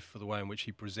belief for the way in which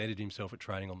he presented himself at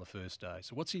training on the first day.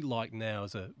 So what's he like now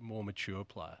as a more mature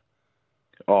player?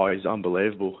 Oh, he's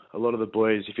unbelievable. A lot of the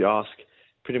boys, if you ask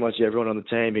pretty much everyone on the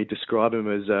team, he'd describe him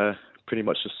as pretty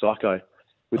much a psycho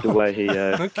with the way he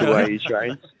the way he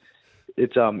trains.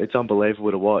 It's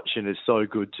unbelievable to watch, and it's so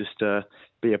good just to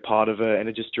be a part of it, and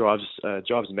it just drives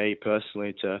me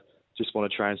personally to just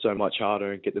want to train so much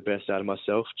harder and get the best out of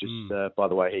myself just by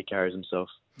the way he carries himself.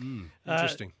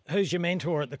 Interesting. Who's your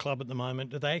mentor at the club at the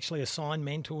moment? Do they actually assign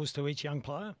mentors to each young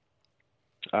player?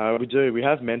 We do. We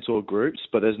have mentor groups,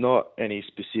 but there's not any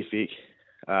specific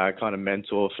kind of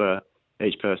mentor for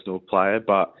each personal player.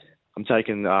 But I'm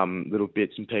taking little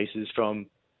bits and pieces from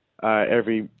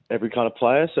every kind of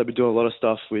player. So I've been doing a lot of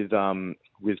stuff with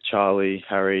Charlie,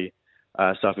 Harry,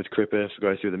 stuff with Cripper,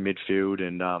 go through the midfield,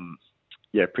 and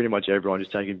pretty much everyone,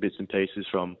 just taking bits and pieces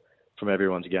from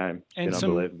everyone's game. It's been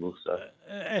unbelievable. So.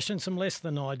 Ashton, some less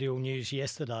than ideal news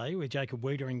yesterday with Jacob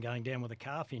Wiedering going down with a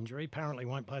calf injury. Apparently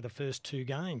won't play the first 2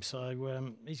 games, so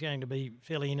he's going to be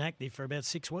fairly inactive for about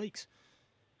 6 weeks.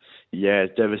 Yeah,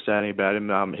 it's devastating about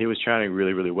him. He was training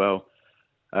really, really well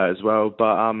as well.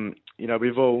 But,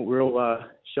 we're all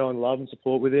showing love and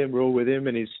support with him. We're all with him,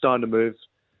 and he's starting to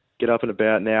get up and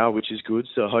about now, which is good.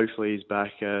 So hopefully he's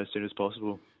back as soon as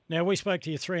possible. Now, we spoke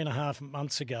to you 3.5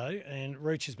 months ago, and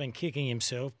Rooch has been kicking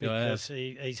himself because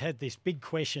he's had this big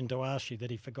question to ask you that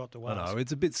he forgot to ask. I know,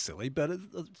 it's a bit silly, but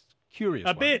it's curious.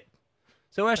 A bit.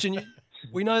 So, Ashton,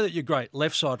 we know that you're great,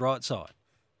 left side, right side.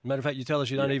 Matter of fact, you tell us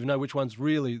you don't even know which one's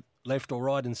really left or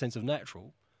right in the sense of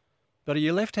natural. But are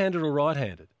you left-handed or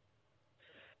right-handed?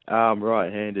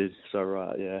 Right-handed, so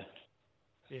right, yeah.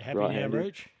 You happy now,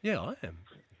 Rooch? Yeah, I am.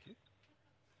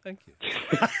 Thank you.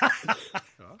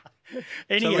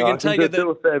 Anyway, so we can take it.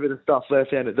 Do a fair bit of stuff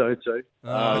left-handed though too.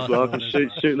 As well, I can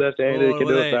shoot left-handed. Can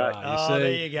do it back.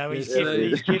 There you go.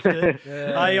 He's gifted.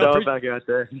 Back out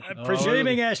there.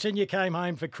 Presuming Ashton, you came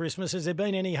home for Christmas. Has there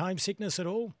been any homesickness at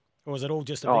all, or was it all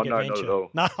just a big adventure? No,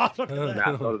 not at all. No, not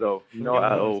at all. Not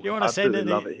at all. You want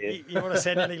to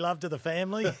send any love to the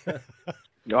family?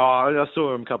 I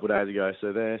saw them a couple of days ago,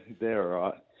 so they're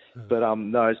all right. But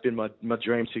no, it's been my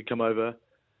dream to come over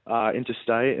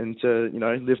interstate and to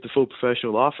live the full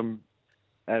professional life,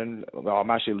 and I'm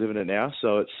actually living it now.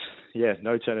 So it's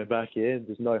no turning back here.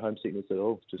 There's no homesickness at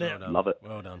all. Just love it.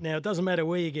 Well done. Now it doesn't matter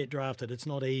where you get drafted. It's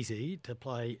not easy to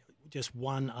play just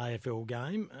one AFL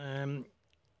game.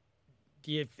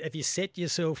 Have you set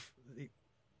yourself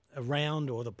around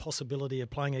or the possibility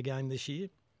of playing a game this year?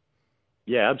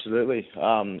 Yeah, absolutely.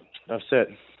 I've set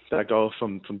that goal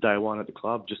from day one at the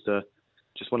club.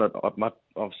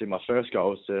 Obviously my first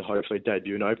goal was to hopefully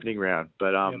debut an opening round,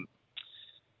 but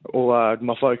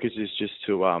my focus is just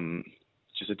to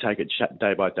take it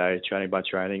day by day, training by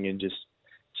training, and just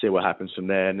see what happens from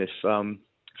there. And if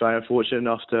I am fortunate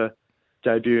enough to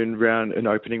debut an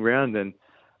opening round, then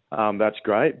that's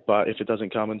great. But if it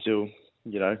doesn't come until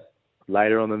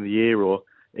later on in the year or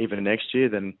even next year,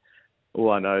 then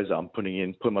all I know is I'm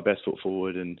putting my best foot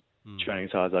forward and training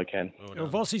as hard as I can. Well,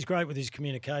 Vossi's great with his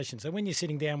communication. So when you're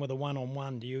sitting down with a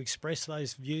one-on-one, do you express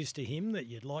those views to him that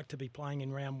you'd like to be playing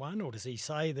in round one, or does he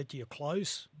say that you're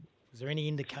close? Is there any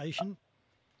indication?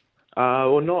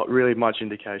 Well, not really much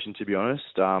indication, to be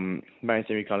honest. Main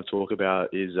thing we kind of talk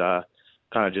about is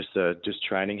kind of just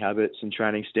training habits and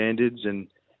training standards and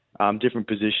different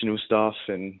positional stuff,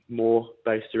 and more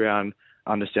based around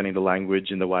understanding the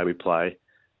language and the way we play.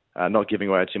 Not giving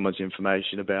away too much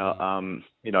information about,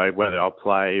 whether I'll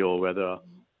play or whether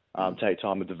take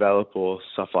time to develop or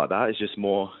stuff like that. It's just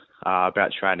more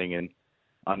about training and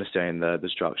understanding the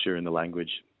structure and the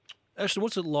language. Ashton,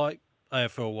 what's it like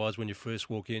AFL-wise when you first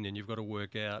walk in and you've got to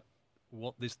work out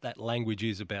what that language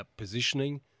is about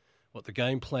positioning, what the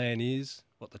game plan is,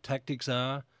 what the tactics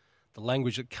are, the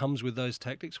language that comes with those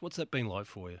tactics? What's that been like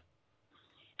for you?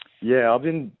 Yeah,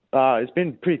 it's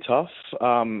been pretty tough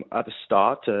at the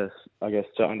start to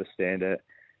understand it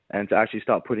and to actually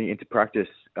start putting it into practice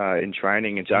in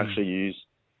training and to actually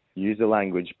use the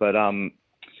language. But I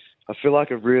feel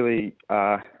like I've really,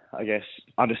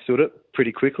 understood it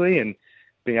pretty quickly, and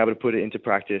being able to put it into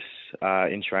practice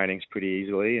in trainings pretty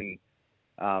easily. And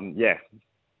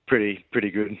pretty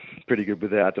good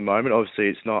with it at the moment. Obviously,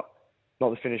 it's not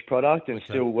the finished product, and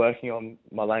still working on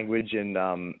my language and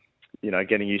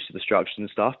getting used to the structures and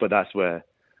stuff, but that's where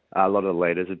a lot of the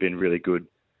leaders have been really good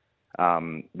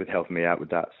with helping me out with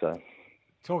that. So,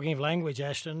 talking of language,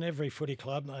 Ashton, every footy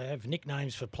club, they have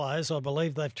nicknames for players. I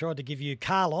believe they've tried to give you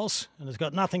Carlos, and it's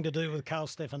got nothing to do with Karl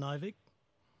Stefanovic.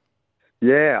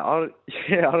 I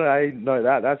don't know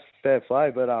that. That's fair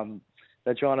play, but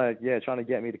they're trying to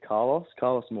get me to Carlos.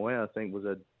 Carlos Moya, I think, was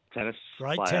a tennis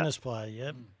Great player. tennis player,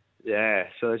 yep. Yeah,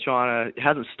 so they're trying to. It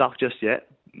hasn't stuck just yet.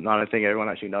 I don't think everyone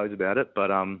actually knows about it, but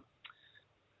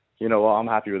you know what? I'm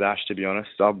happy with Ash, to be honest.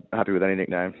 I'm happy with any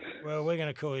nickname. Well, we're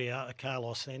going to call you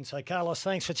Carlos then. So, Carlos,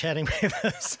 thanks for chatting with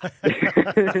us.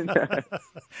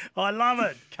 I love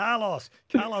it. Carlos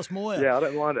Moya. Yeah, I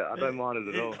don't mind it. I don't mind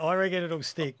it at all. I reckon it'll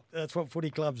stick. That's what footy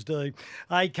clubs do.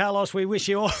 Hey, Carlos, we wish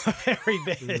you all the very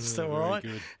best, all right?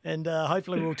 Good. And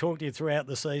hopefully we'll talk to you throughout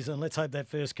the season. Let's hope that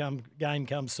first game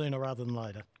comes sooner rather than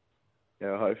later.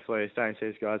 Yeah, hopefully. Thanks,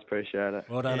 guys. Appreciate it.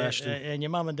 Well done, Ashton. And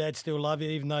your mum and dad still love you,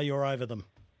 even though you're over them.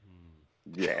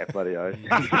 Yeah, bloody oath.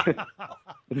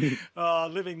 Oh,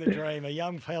 living the dream. A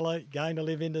young fella going to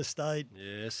live interstate.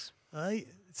 Yes. Hey,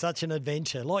 such an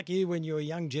adventure. Like you when you were a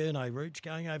young journo, Rooch,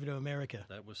 going over to America.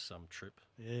 That was some trip.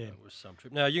 Yeah. That was some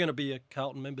trip. Now, you're going to be a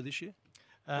Carlton member this year?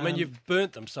 I mean, you've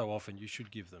burnt them so often, you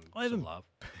should give them some love.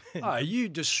 Oh, you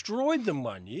destroyed them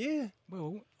one year.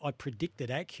 Well, I predicted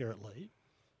accurately.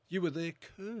 You were their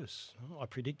curse. I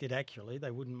predicted accurately they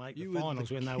wouldn't make the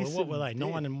finals when they were, what were they,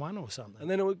 9-1 or something?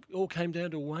 And then it all came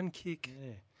down to one kick.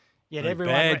 Yeah.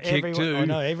 Yet too. I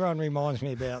know, everyone reminds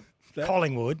me about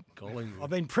Collingwood. I've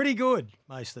been pretty good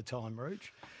most of the time,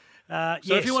 Rooch.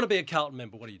 So if you want to be a Carlton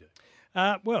member, what do you do?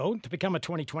 Well, to become a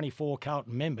 2024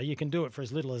 Carlton member, you can do it for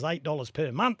as little as $8 per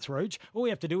month, Rooch. All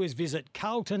you have to do is visit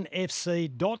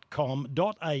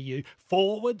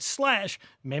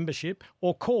carltonfc.com.au/membership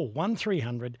or call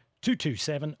 1300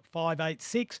 227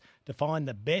 586 to find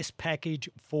the best package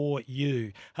for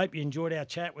you. Hope you enjoyed our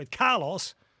chat with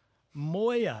Carlos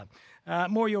Moya.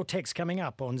 More of your texts coming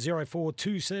up on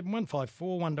 0427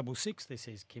 154 166. This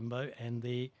is Kimbo and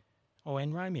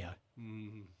Romeo.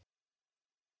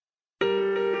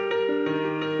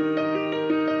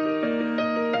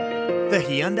 The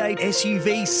Hyundai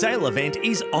SUV sale event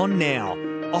is on now.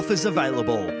 Offers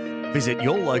available. Visit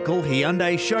your local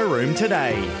Hyundai showroom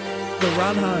today. The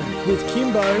Run Home with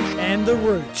Kimbo and the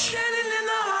Rooch.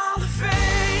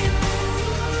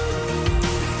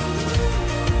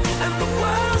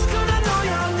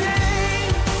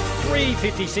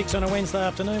 3:56 on a Wednesday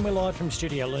afternoon. We're live from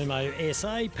Studio Lumo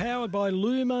SA, powered by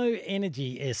Lumo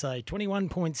Energy SA.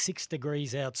 21.6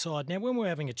 degrees outside. Now, when we're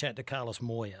having a chat to Carlos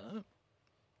Moya,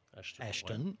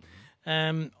 Ashton,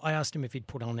 I asked him if he'd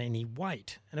put on any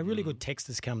weight. And a really good text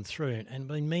has come through, and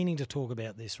been meaning to talk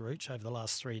about this, Rooch, over the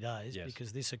last 3 days,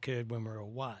 because this occurred when we were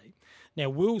away. Now,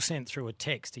 Will sent through a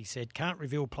text. He said, can't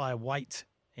reveal player weight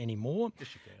anymore. Yes,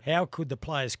 you can. How could the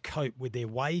players cope with their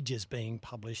wages being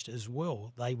published as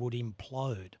well? They would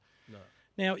implode. No.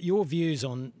 Now, your views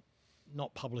on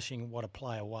not publishing what a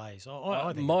player weighs?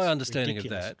 I think my it's understanding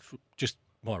ridiculous. of that, just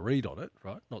my read on it,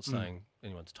 right? Not saying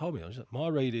anyone's told me. My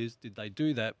read is, did they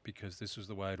do that because this was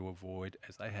the way to avoid,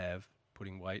 as they have,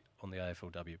 putting weight on the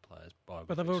AFLW players' biographies?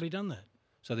 But they've already done that.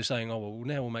 So they're saying, oh, well,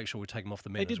 now we'll make sure we take them off the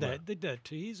men They as well. did that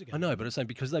 2 years ago. I know, but I'm saying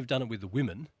because they've done it with the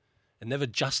women and never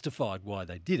justified why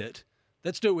they did it,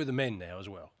 let's do it with the men now as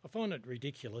well. I find it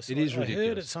ridiculous. It is I heard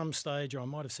ridiculous. at some stage, or I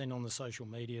might have seen on the social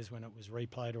medias when it was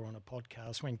replayed or on a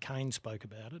podcast, when Kane spoke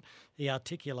about it, he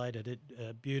articulated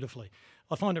it beautifully.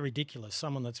 I find it ridiculous,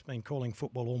 someone that's been calling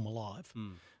football all my life,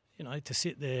 you know, to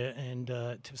sit there and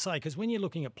to say, because when you're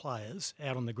looking at players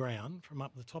out on the ground from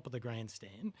up the top of the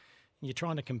grandstand, and you're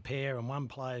trying to compare, and one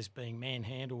player's being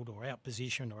manhandled or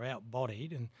out-positioned or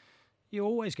out-bodied, and you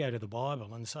always go to the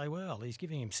Bible and say, well, he's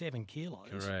giving him 7 kilos.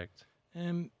 Correct.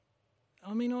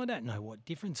 I mean, I don't know what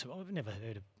difference. I've never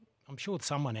heard of. I'm sure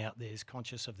someone out there is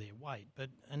conscious of their weight, but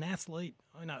an athlete.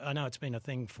 I know it's been a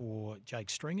thing for Jake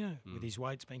Stringer with his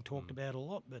weight's being talked about a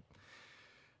lot, but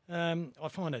I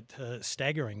find it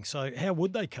staggering. So, how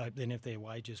would they cope then if their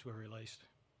wages were released?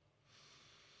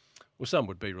 Well, some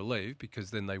would be relieved because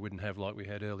then they wouldn't have, like we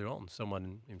had earlier on,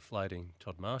 someone inflating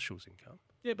Todd Marshall's income.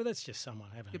 Yeah, but that's just someone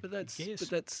having. Yeah, but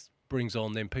that's brings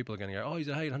on, then people are going to go, oh, he's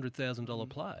an $800,000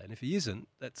 player. And if he isn't,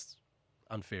 that's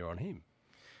unfair on him.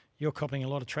 You're copping a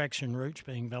lot of traction, Rooch,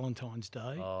 being Valentine's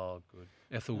Day. Oh, good.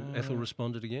 Ethel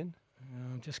responded again?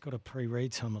 I've just got to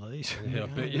pre-read some of these. Yeah, I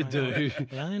bet you do.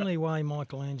 The only way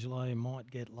Michelangelo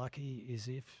might get lucky is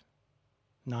if...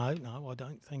 No, I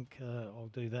don't think I'll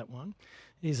do that one.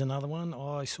 Here's another one.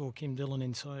 I saw Kim Dillon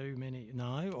in so many...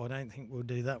 No, I don't think we'll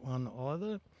do that one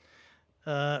either.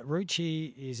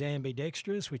 Rucci is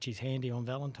ambidextrous, which is handy on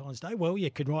Valentine's Day. Well, you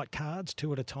could write cards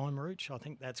 2 at a time, Ruch. I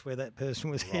think that's where that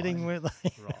person was heading with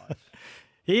it. Right.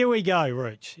 Here we go,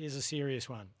 Ruch. Here's a serious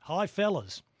one. Hi,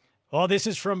 fellas. Oh, this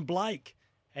is from Blake.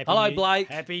 Hello, Blake.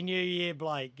 Happy New Year,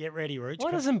 Blake. Get ready, Ruch.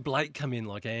 Why doesn't Blake come in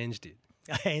like Ange did?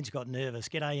 Ange got nervous.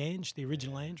 G'day, Ange, the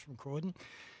original Ange from Croydon.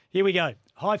 Here we go.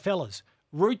 Hi, fellas.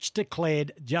 Rooch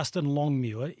declared Justin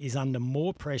Longmuir is under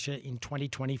more pressure in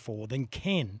 2024 than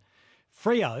Ken.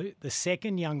 Freo, the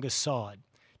second youngest side.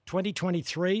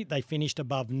 2023, they finished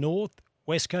above North,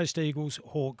 West Coast Eagles,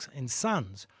 Hawks and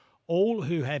Suns, all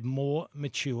who have more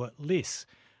mature lists.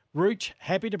 Rooch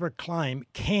happy to proclaim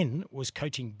Ken was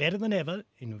coaching better than ever,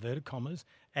 in inverted commas,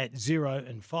 at 0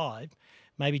 and 5.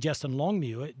 Maybe Justin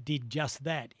Longmuir did just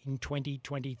that in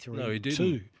 2023 No, he didn't.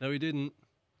 too. No, he didn't.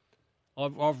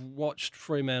 I've watched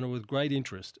Fremantle with great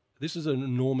interest. This is an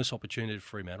enormous opportunity for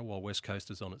Fremantle while West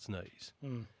Coast is on its knees.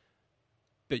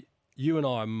 But you and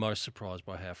I are most surprised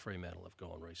by how Fremantle have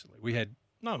gone recently.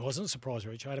 No, I wasn't surprised,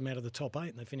 Rich. I had them out of the top 8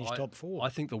 and they finished top 4. I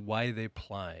think the way they're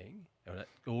playing, and it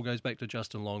all goes back to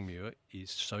Justin Longmuir, is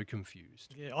so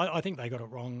confused. Yeah, I think they got it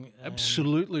wrong.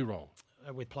 Absolutely wrong.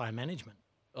 With player management.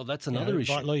 Oh, that's another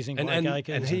issue. Like losing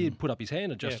and he had put up his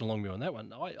hand at Justin Longmuir on that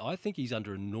one. I think he's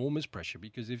under enormous pressure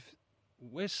because if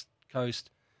West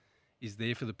Coast is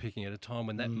there for the picking at a time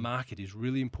when that market is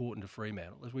really important to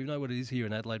Fremantle, as we know what it is here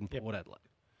in Adelaide and Port Adelaide,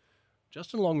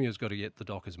 Justin Longmuir's got to get the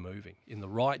Dockers moving in the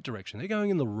right direction. They're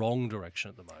going in the wrong direction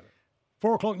at the moment.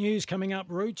 4 o'clock news coming up,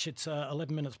 Rooch. It's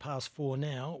 11 minutes past 4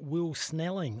 now. Will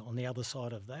Snelling on the other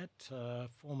side of that,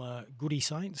 former Goody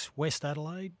Saints, West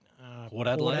Adelaide, Port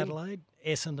Adelaide,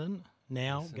 Essendon,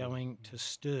 now going to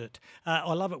Sturt.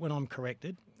 I love it when I'm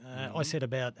corrected. I said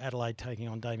about Adelaide taking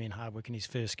on Damien Hardwick in his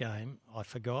first game. I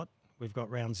forgot. We've got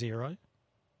round 0.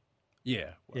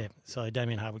 Yeah. Well, so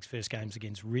Damien Hardwick's first game's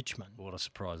against Richmond. What a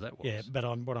surprise that was. Yeah, but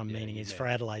what I'm meaning is for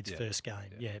Adelaide's first game.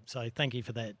 Yeah. So thank you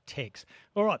for that text.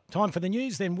 All right, time for the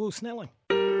news then. Will Snelling.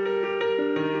 The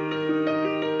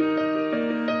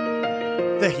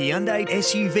Hyundai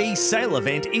SUV sale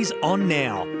event is on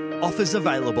now. Offers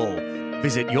available.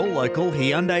 Visit your local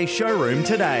Hyundai showroom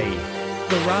today.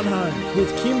 The Run Home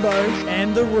with Kimbo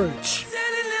and the Rooch.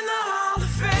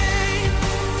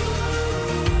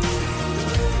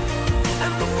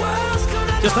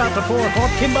 Just after 4 o'clock,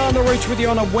 Kimbo and the Rooch with you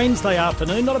on a Wednesday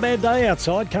afternoon. Not a bad day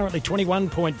outside, currently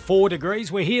 21.4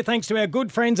 degrees. We're here thanks to our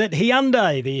good friends at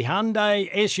Hyundai. The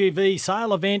Hyundai SUV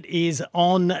sale event is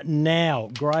on now.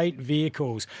 Great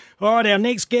vehicles. All right, our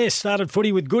next guest started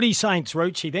footy with Goody Saints,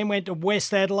 Rooch. He then went to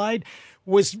West Adelaide,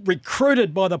 was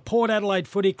recruited by the Port Adelaide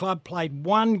Footy Club, played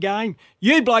one game.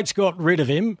 You blokes got rid of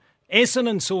him.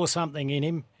 Essendon saw something in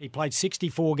him. He played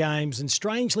 64 games and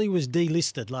strangely was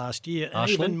delisted last year. And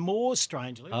even more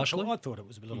strangely, I thought it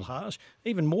was a little harsh,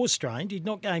 even more strange, he's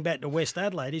not going back to West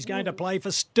Adelaide. He's going to play for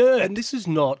Sturt. And this is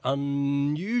not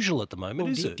unusual at the moment,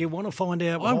 is it? Do you want to find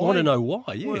out why? I want to know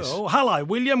why, yes. Well, hello,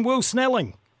 William. Will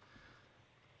Snelling.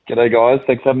 G'day, guys.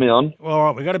 Thanks for having me on. All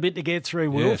right, we've got a bit to get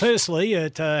through, Will. Yes. Firstly,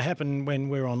 it happened when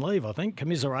we were on leave, I think.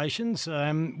 Commiserations.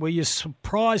 Were you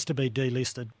surprised to be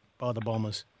delisted by the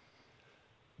Bombers?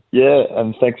 Yeah,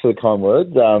 and thanks for the kind words.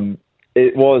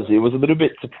 It was a little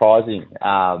bit surprising.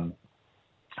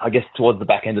 I guess towards the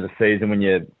back end of the season when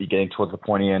you're getting towards the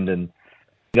pointy end and you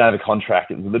don't have a contract,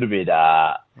 it was a little bit,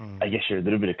 I guess you're a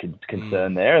little bit of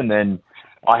concern there. And then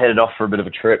I headed off for a bit of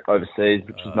a trip overseas,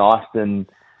 which was nice. And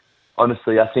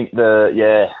honestly, I think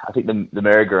the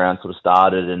merry-go-round sort of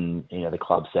started and, the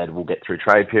club said we'll get through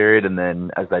trade period and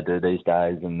then as they do these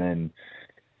days and then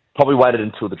probably waited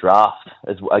until the draft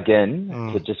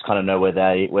to just kind of know where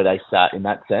they sat in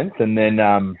that sense. And then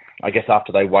I guess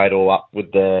after they weighed all up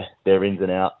with their ins and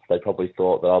outs, they probably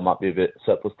thought that I might be a bit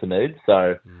surplus to need.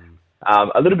 So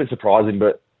a little bit surprising,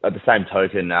 but at the same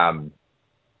token,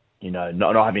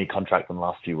 not having a contract in the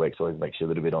last few weeks always makes you a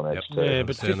little bit on edge too. Yeah,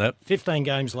 but 15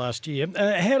 games last year.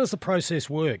 How does the process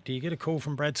work? Do you get a call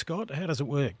from Brad Scott? How does it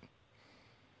work?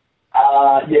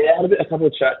 I had a couple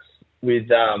of chats with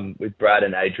Brad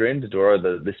and Adrian Dodoro,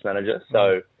 the list manager.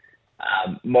 So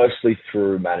mostly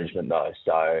through management though.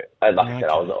 So I said,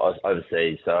 I was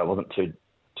overseas, so I wasn't too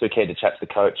keen to chat to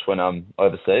the coach when I'm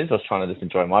overseas. I was trying to just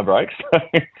enjoy my break.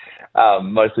 So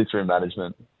mostly through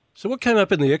management. So what came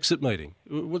up in the exit meeting?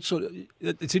 It's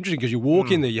interesting because you walk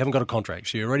in there, you haven't got a contract,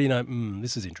 so you already know,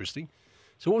 this is interesting.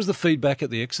 So what was the feedback at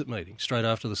the exit meeting straight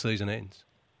after the season ends?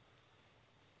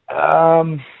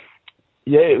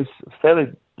 It was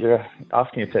fairly. You're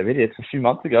asking a fair bit. It's a few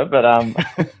months ago, but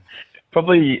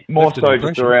probably more so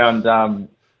just around.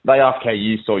 They ask how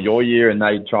you saw your year, and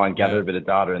they try and gather a bit of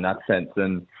data in that sense.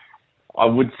 And I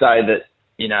would say that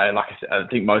like I said, I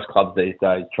think most clubs these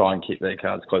days try and keep their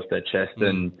cards close to their chest,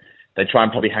 and they try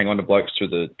and probably hang on to blokes through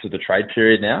the trade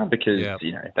period now because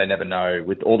they never know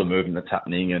with all the movement that's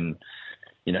happening and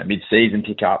mid-season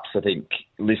pickups. I think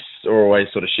lists are always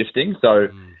sort of shifting, so.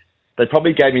 They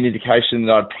probably gave me an indication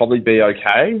that I'd probably be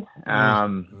okay.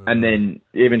 And then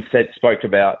even spoke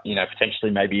about,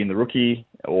 potentially maybe in the rookie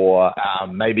or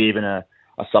maybe even a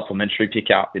supplementary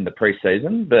pickup in the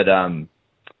pre-season, but I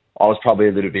was probably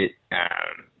a little bit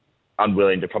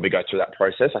unwilling to probably go through that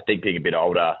process. I think being a bit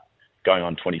older, going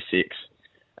on 26,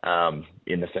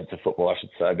 in the sense of football, I should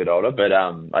say, a bit older. But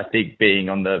I think being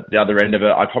on the other end of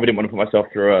it, I probably didn't want to put myself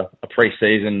through a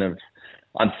pre-season of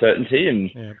uncertainty.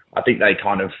 And I think they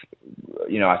kind of,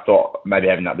 I thought maybe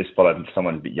having that list followed for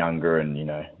someone a bit younger and,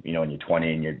 when you're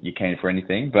 20 and you're keen for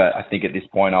anything. But I think at this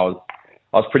point I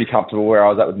was pretty comfortable where I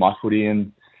was at with my footy.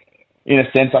 And in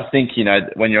a sense, I think,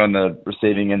 when you're on the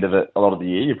receiving end of it a lot of the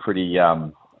year, you're pretty,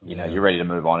 you're ready to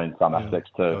move on in some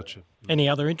aspects too. Gotcha. Any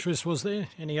other interest was there?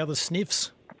 Any other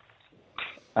sniffs?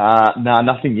 No,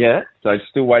 nothing yet. So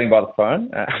still waiting by the phone.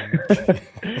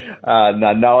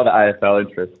 No other AFL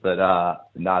interest, but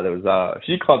there was a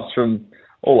few clubs from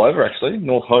all over actually,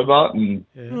 North Hobart and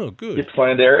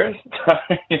Gippsland areas.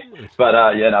 But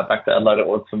back to Adelaide it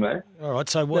was for me. All right.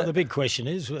 So the big question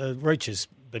is, Reach is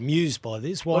bemused by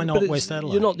this. Why not West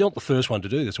Adelaide? You're not the first one to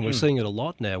do this, and we're seeing it a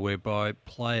lot now, whereby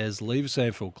players leave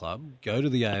SANFL club, go to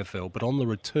the AFL, but on the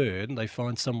return they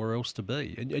find somewhere else to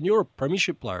be. And you're a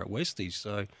premiership player at Westies,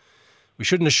 so we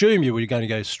shouldn't assume you were going to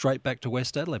go straight back to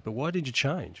West Adelaide. But why did you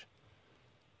change?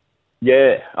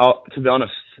 Yeah, to be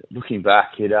honest, looking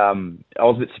back, I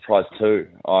was a bit surprised too.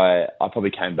 I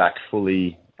probably came back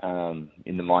fully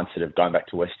in the mindset of going back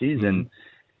to Westies, and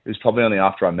it was probably only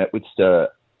after I met with Sturt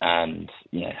and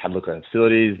had a look at the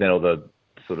facilities, then all the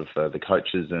sort of the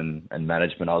coaches and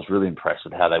management. I was really impressed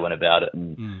with how they went about it,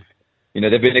 and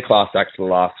they've been a class act for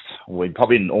the last week,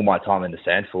 probably in all my time in the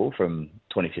SANFL from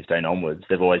 2015 onwards.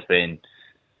 They've always been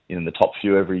in the top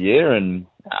few every year, and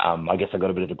I guess I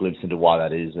got a bit of a glimpse into why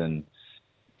that is, and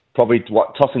probably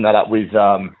tossing that up with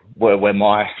where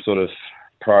my sort of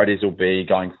priorities will be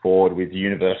going forward with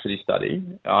university study.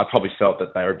 I probably felt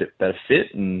that they were a bit better fit,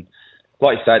 and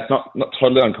like you say, it's not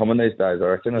totally uncommon these days, I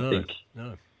reckon. I think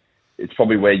it's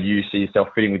probably where you see yourself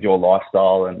fitting with your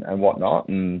lifestyle and whatnot,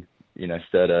 and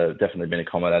Sturt have definitely been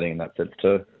accommodating in that sense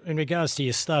too. In regards to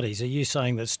your studies, are you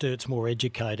saying that Sturt's more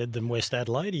educated than West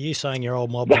Adelaide? Are you saying your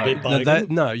old mob a bit bogan?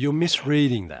 No, you're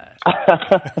misreading that.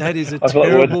 That is a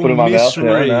terrible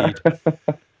misread.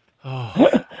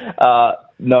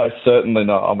 No, certainly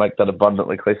not. I'll make that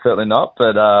abundantly clear. Certainly not.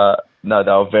 But no,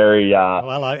 they were very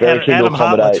very keen to Adam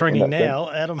Hartlett's accommodate ringing in that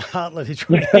now. Adam Hartlett is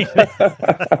ringing.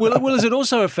 Well, is it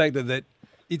also a fact that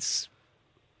it's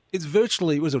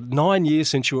virtually, was it 9 years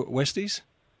since you were at Westies?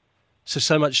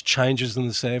 So much changes in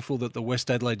the SANFL that the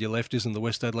West Adelaide you left isn't the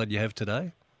West Adelaide you have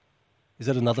today? Is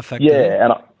that another factor? Yeah,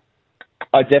 and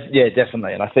I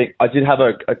definitely. And I think I did have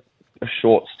a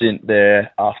short stint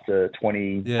there after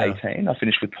 2018. Yeah. I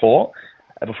finished with Port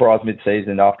before I was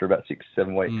mid-season after about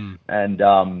 6-7 weeks.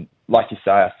 And like you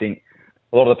say, I think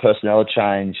a lot of the personnel had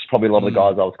changed. Probably a lot of the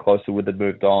guys I was closer with had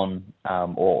moved on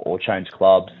or changed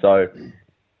clubs. So,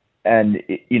 and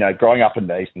growing up in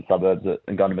the eastern suburbs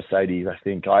and going to Mercedes, I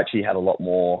think I actually had a lot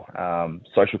more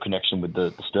social connection with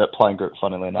the Sturt playing group,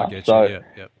 funnily enough.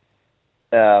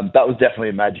 That was definitely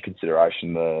a major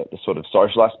consideration, the sort of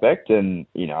social aspect. And,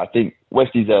 I think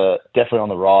Westies are definitely on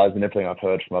the rise and everything I've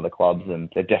heard from other clubs, and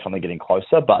they're definitely getting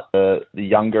closer, but the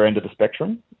younger end of the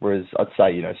spectrum, whereas I'd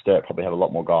say, Sturt probably have a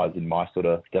lot more guys in my sort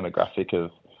of demographic of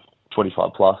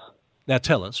 25 plus. Now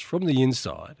tell us, from the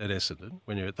inside at Essendon,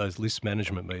 when you're at those list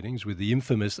management meetings with the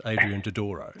infamous Adrian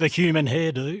Dodoro. The human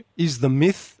hairdo. Is the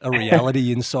myth a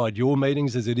reality inside your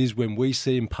meetings as it is when we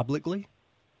see him publicly?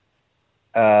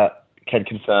 Can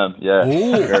confirm, yeah.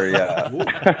 Very,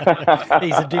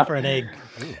 he's a different egg.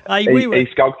 He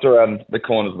skulks around the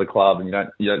corners of the club, and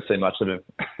you don't see much of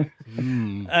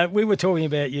him. We were talking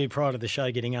about you prior to the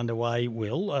show getting underway,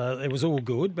 Will. It was all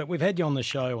good, but we've had you on the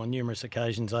show on numerous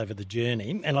occasions over the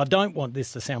journey, and I don't want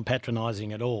this to sound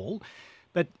patronising at all,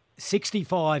 but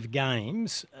 65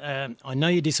 games, I know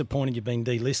you're disappointed you've been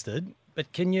delisted,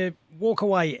 but can you walk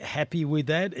away happy with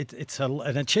that? It's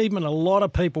an achievement a lot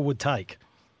of people would take.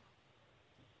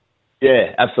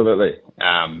 Yeah, absolutely.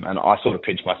 And I sort of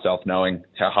pinched myself knowing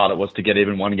how hard it was to get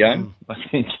even one game. I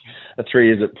think 3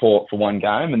 years at Port for one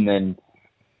game, and then,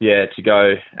 to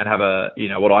go and have a,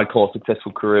 what I call a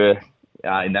successful career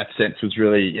in that sense was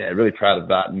really proud of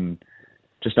that. And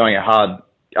just knowing how hard,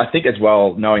 I think as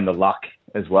well, knowing the luck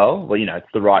as well. Well, it's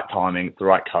the right timing, it's the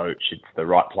right coach, it's the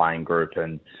right playing group,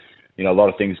 and, a lot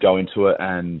of things go into it.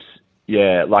 And,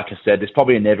 like I said, there's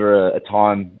probably never a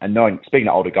time, and speaking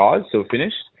to older guys who have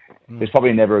finished, there's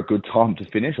probably never a good time to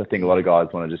finish. I think a lot of guys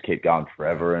want to just keep going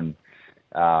forever. And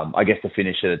I guess to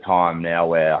finish at a time now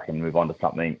where I can move on to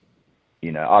something,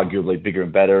 arguably bigger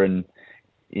and better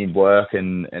in work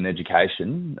and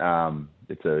education,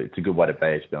 it's a good way to be,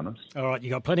 to be honest. All right, you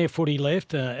got plenty of footy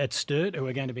left at Sturt, who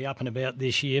are going to be up and about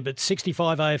this year. But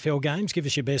 65 AFL games. Give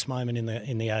us your best moment in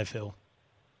the AFL.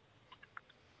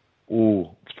 Ooh,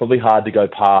 it's probably hard to go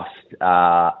past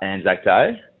Anzac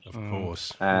Day. Of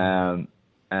course.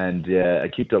 And yeah, I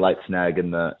kept a late snag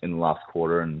in the last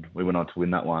quarter, and we went on to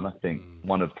win that one. I think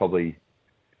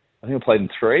I think I played in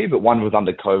 3, but one was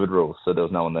under COVID rules, so there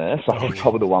was no one there. So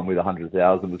probably the one with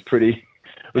 100,000 was pretty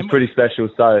special.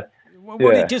 So.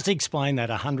 Well, just explain that,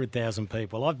 100,000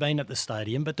 people. I've been at the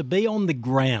stadium, but to be on the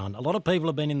ground, a lot of people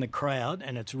have been in the crowd,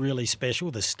 and it's really special.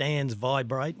 The stands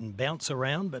vibrate and bounce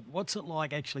around, but what's it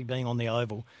like actually being on the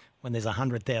Oval when there's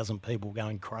 100,000 people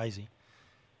going crazy?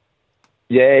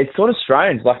 Yeah, it's sort of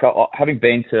strange. Like having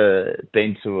been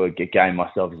to a game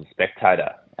myself as a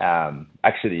spectator,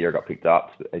 actually the year I got picked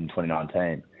up in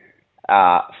 2019.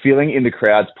 Feeling in the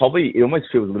crowds, it almost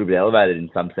feels a little bit elevated in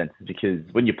some senses, because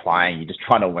when you're playing, you're just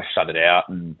trying to almost shut it out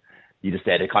and you're just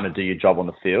there to kind of do your job on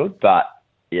the field. But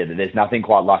yeah, there's nothing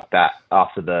quite like that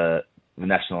after the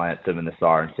national anthem and the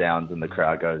siren sounds and the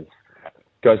crowd goes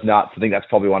nuts. I think that's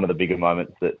probably one of the bigger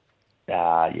moments that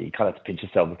you kind of have to pinch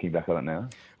yourself looking back on it now.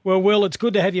 Well, Will, it's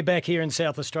good to have you back here in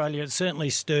South Australia. It's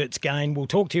certainly Sturt's gain. We'll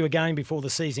talk to you again before the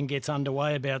season gets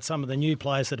underway about some of the new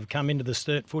players that have come into the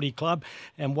Sturt Footy Club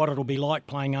and what it'll be like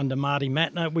playing under Marty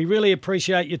Matner. We really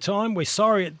appreciate your time. We're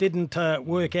sorry it didn't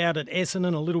work out at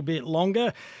Essendon a little bit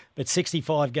longer, but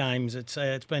 65 games. It's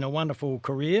been a wonderful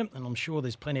career, and I'm sure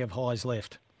there's plenty of highs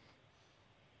left.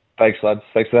 Thanks, lads.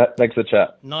 Thanks for that. Thanks for the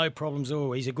chat. No problems at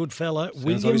all. He's a good fella.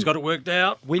 Sounds like he's got it worked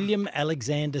out. William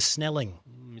Alexander Snelling.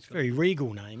 It's a very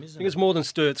regal name, isn't it? I think it's more than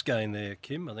Sturt's gain there,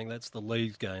 Kim. I think that's the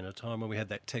league's gain. A time when we had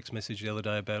that text message the other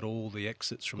day about all the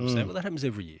exits from Snelling. Well, that happens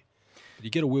every year. But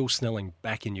you get a Will Snelling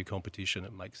back in your competition,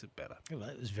 it makes it better. Well,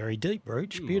 that was very deep,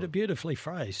 Rooch. Beautifully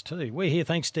phrased too. We're here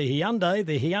thanks to Hyundai.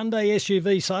 The Hyundai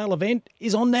SUV sale event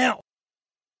is on now.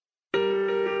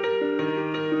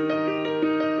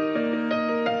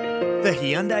 The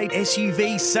Hyundai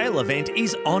SUV sale event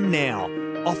is on now.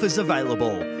 Offers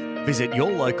available. Visit your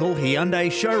local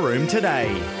Hyundai showroom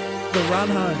today. The Run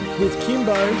Home with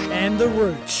Kimbo and the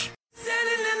Rooch.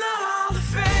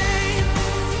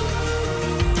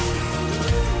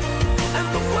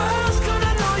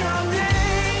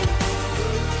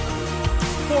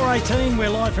 4:18, we're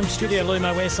live from Studio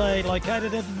Lumo SA,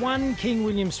 located at 1 King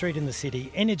William Street in the city.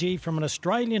 Energy from an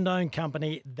Australian-owned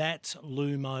company, that's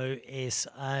Lumo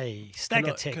SA. Stack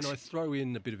of text. Can I throw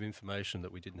in a bit of information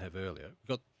that we didn't have earlier? We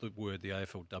got the word the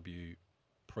AFLW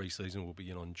pre-season will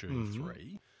begin on June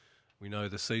 3. We know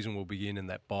the season will begin in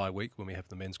that bye week when we have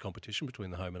the men's competition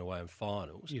between the home and away and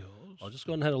finals. Yes. I've just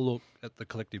gone and had a look at the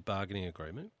collective bargaining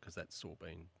agreement, because that's all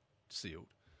been sealed.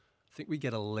 I think we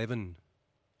get 11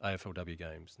 AFLW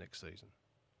games next season.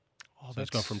 So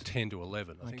it's gone from 10 to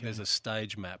 11. I think there's a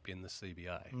stage map in the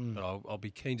CBA, but I'll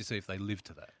be keen to see if they live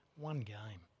to that. One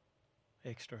game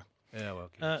extra. Yeah,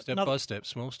 well, step by step,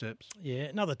 small steps. Yeah,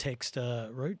 another text,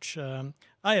 Rooch.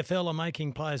 AFL are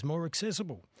making players more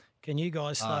accessible. Can you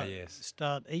guys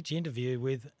start each interview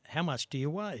with, how much do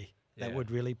you weigh? That would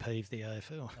really peeve the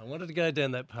AFL. I wanted to go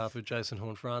down that path with Jason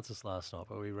Horne-Francis last night,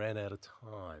 but we ran out of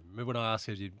time. Remember when I asked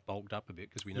him if he'd bulked up a bit,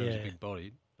 because we know he's a big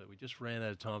body, but we just ran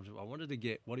out of time. I wanted to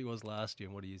get what he was last year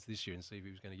and what he is this year and see if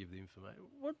he was going to give the information.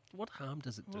 What harm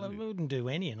does it do? Well, it wouldn't do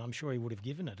any, and I'm sure he would have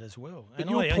given it as well. But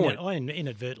and I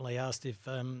inadvertently asked if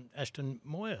Ashton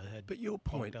Moyer had. But your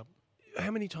point,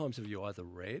 how many times have you either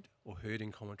read or heard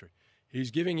in commentary? He's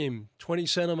giving him 20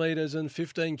 centimetres and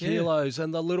 15 kilos,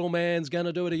 and the little man's going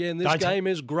to do it again. This game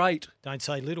is great. Don't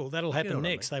say little. That'll happen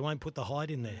next. They won't put the height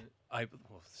in there.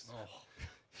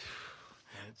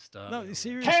 No,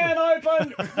 seriously. Can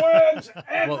open, worms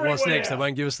everywhere. What's next? They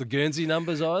won't give us the Guernsey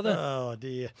numbers either? Oh,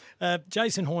 dear.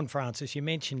 Jason Horne-Francis, you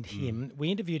mentioned him. We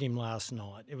interviewed him last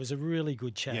night. It was a really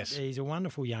good chat. Yes. He's a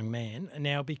wonderful young man.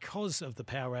 Now, because of the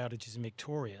power outages in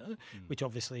Victoria, which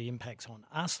obviously impacts on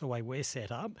us, the way we're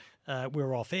set up,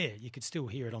 we're off air. You could still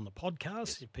hear it on the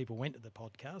podcast if people went to the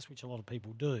podcast, which a lot of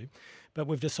people do. But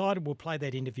we've decided we'll play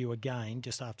that interview again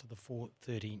just after the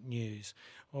 4:30 news.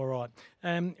 All right.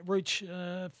 Rooch,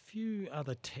 a few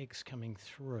other texts coming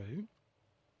through.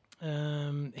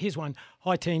 Here's one.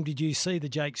 Hi, team. Did you see the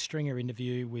Jake Stringer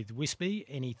interview with Wispy?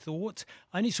 Any thoughts?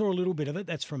 I only saw a little bit of it.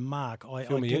 That's from Mark. I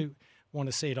do want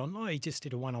to see it on. He just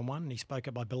did a one-on-one, and he spoke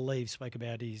about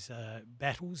his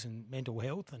battles and mental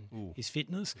health and his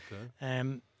fitness.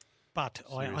 Okay. But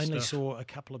I only saw a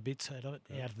couple of bits out of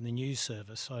the news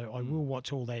service, so I will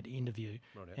watch all that interview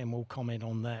and we'll comment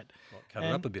on that. Cut it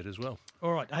up a bit as well.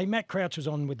 All right. Hey, Matt Crouch was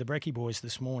on with the Brekkie boys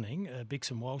this morning, Bix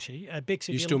and Walshy. Bix,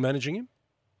 you still managing him?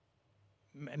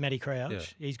 Matty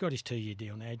Crouch. He's got his 2-year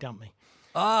deal now. He dumped me.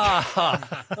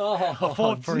 Ah! I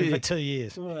fought for him for 2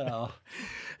 years. Wow.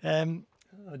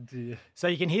 Oh, dear. So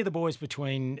you can hear the boys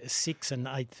between 6 and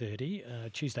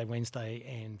 8:30, Tuesday, Wednesday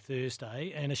and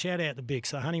Thursday. And a shout-out to Bix.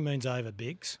 The honeymoon's over,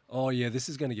 Bix. Oh, yeah, this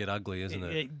is going to get ugly, isn't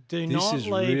it? Do not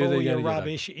leave all your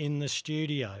rubbish in the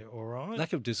studio, all right?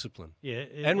 Lack of discipline. Yeah.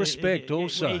 And respect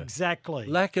also. Exactly.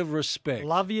 Lack of respect.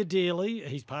 Love you dearly.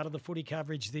 He's part of the footy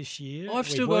coverage this year. I've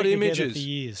still got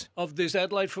images of this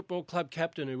Adelaide Football Club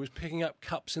captain who was picking up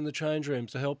cups in the change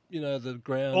rooms to help, the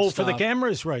ground All staff. for the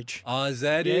cameras, Reach. Oh, is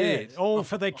that it? All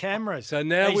for the cameras. So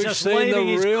now He's we've just seen the leaving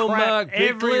his real crap Mark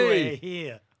everywhere Bickley.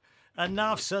 here.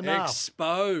 Enough's enough.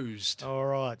 Exposed. All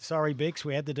right. Sorry, Bix.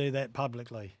 We had to do that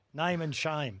publicly. Name and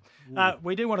shame.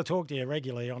 We do want to talk to you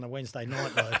regularly on a Wednesday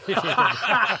night, though.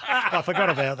 I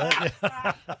forgot about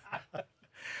that.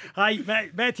 Hey,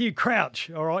 Matthew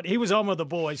Crouch, all right. He was on with the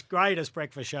boys. Greatest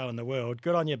breakfast show in the world.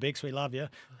 Good on you, Bix. We love you.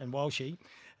 And Walshy.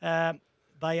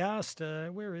 They asked,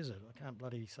 where is it? I can't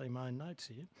bloody see my own notes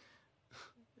here.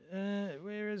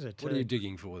 Where is it? What are you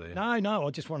digging for there? No, I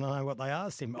just want to know what they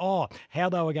asked him. Oh, how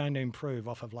they were going to improve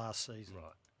off of last season. Right.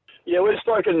 Yeah, we've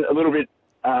spoken a little bit,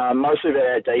 mostly about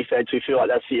our defence. We feel like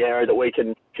that's the area that we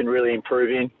can really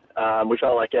improve in. We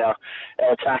felt like our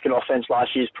attack and offence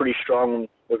last year is pretty strong.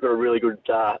 We've got a really good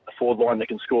forward line that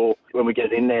can score when we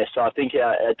get it in there. So I think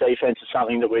our defence is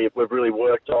something that we've really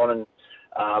worked on, and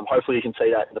hopefully you can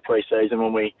see that in the pre-season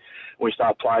when we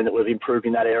start playing, that we've improved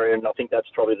in that area, and I think that's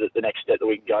probably the next step that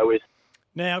we can go with.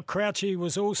 Now, Crouchy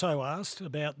was also asked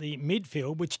about the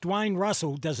midfield, which Dwayne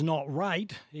Russell does not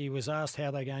rate. He was asked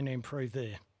how they're going to improve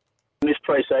there. In this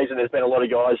pre-season, there's been a lot of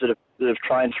guys that have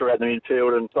trained throughout the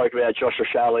midfield, and spoke about Josh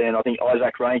O'Shalley, and I think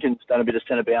Isaac Rankin's done a bit of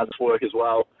centre bounce work as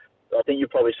well. I think you'll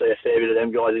probably see a fair bit of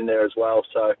them guys in there as well.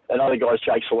 So, and other guys,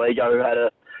 Jake Saligo, who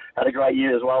had a great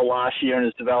year as well last year and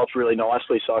has developed really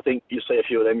nicely. So I think you'll see a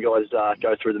few of them guys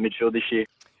go through the midfield this year.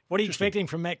 What are you expecting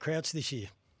from Matt Crouch this year?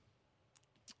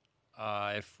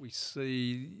 If we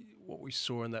see what we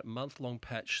saw in that month-long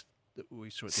patch that we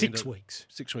saw at the 6 weeks.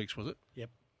 6 weeks, was it? Yep.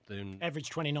 Then average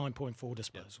 29.4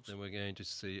 disposals. Then we're going to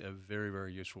see a very,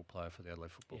 very useful player for the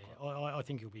Adelaide Football Club. I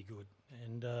think he'll be good.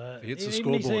 And he hits the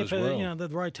even he's there scoreboard for, as well. the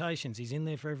rotations. He's in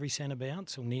there for every centre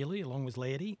bounce, or nearly, along with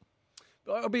Lairdy.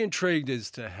 I'll be intrigued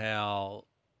as to how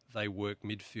they work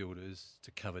midfielders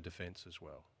to cover defence as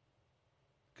well.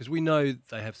 Because we know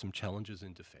they have some challenges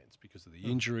in defence because of the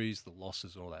injuries, the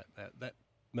losses, and all that. That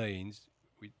means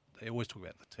they always talk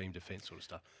about the team defence sort of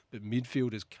stuff, but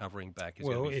midfielders covering back is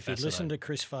going to be if you fascinating. listen to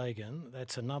Chris Fagan,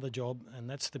 that's another job, and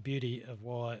that's the beauty of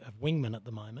wingman at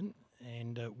the moment.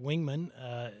 And wingman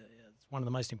is one of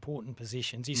the most important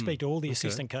positions. You speak to all the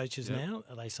assistant coaches now,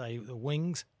 they say the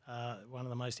wings are one of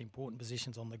the most important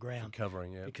positions on the ground. For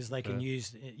covering, because they can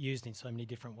used in so many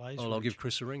different ways. I'll give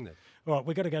Chris a ring then. All right,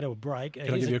 we've got to go to a break.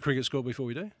 Can I give you a cricket score before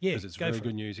we do? Yeah, because it's very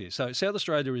good news here. So South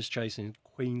Australia is chasing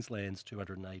Queensland's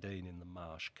 218 in the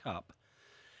Marsh Cup.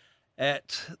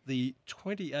 At the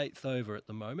 28th over at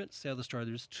the moment, South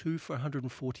Australia is 2 for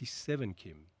 147,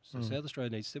 Kim. So South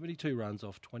Australia needs 72 runs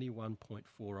off 21.4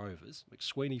 overs.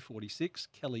 McSweeney 46,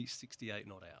 Kelly 68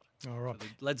 not out. All right. So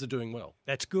the lads are doing well.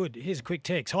 That's good. Here's a quick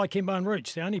text. Hi, Kimbo and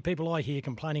Rooch. The only people I hear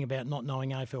complaining about not knowing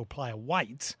AFL player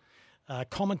weights are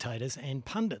commentators and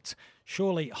pundits.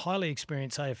 Surely highly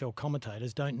experienced AFL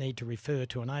commentators don't need to refer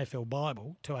to an AFL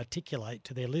Bible to articulate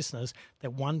to their listeners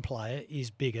that one player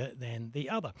is bigger than the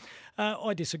other.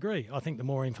 I disagree. I think the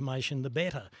more information, the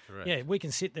better. Correct. Yeah, we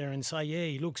can sit there and say, yeah,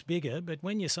 he looks bigger, but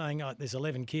when you're saying there's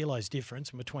 11 kilos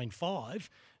difference between 5,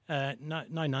 no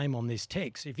name on this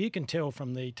text. If you can tell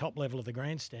from the top level of the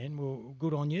grandstand, well,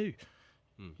 good on you.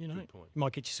 You know, you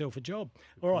might get yourself a job.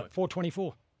 All right,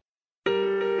 4:24.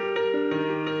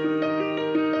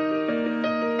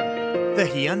 The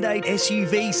Hyundai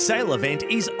SUV sale event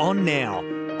is on now.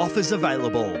 Offers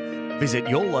available. Visit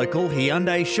your local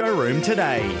Hyundai showroom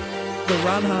today. The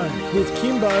Run Home with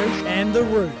Kimbo and the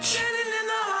Rooch.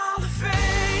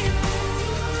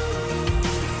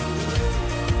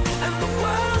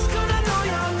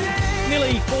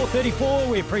 Nearly 4:34.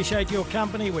 We appreciate your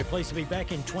company. We're pleased to be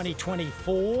back in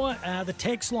 2024. The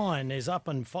text line is up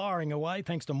and firing away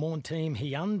thanks to Morn Team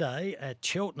Hyundai at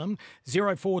Cheltenham.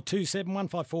 0427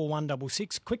 154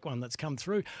 166. Quick one that's come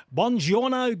through.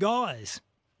 Buongiorno, guys.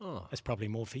 Oh, that's probably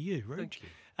more for you, Rich. Thank you.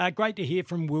 Great to hear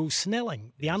from Will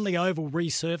Snelling. The Unley Oval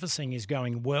resurfacing is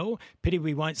going well. Pity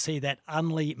we won't see that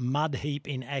Unley mud heap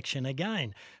in action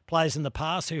again. Players in the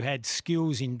past who had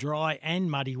skills in dry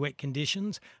and muddy wet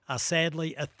conditions are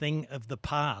sadly a thing of the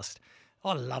past.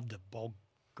 I loved a bog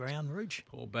ground, Ridge.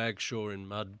 Poor Bagshaw in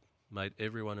mud made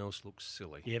everyone else look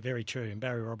silly. Yeah, very true. And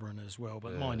Barry Robberin as well.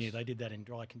 But mind you, Yes. they did that in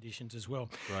dry conditions as well.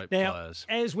 Great now, players.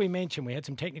 as we mentioned, we had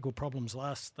some technical problems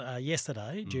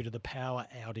yesterday due to the power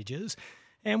outages.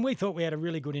 And we thought we had a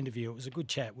really good interview. It was a good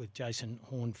chat with Jason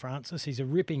Horne-Francis. He's a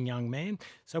ripping young man.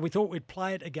 So we thought we'd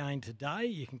play it again today.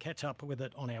 You can catch up with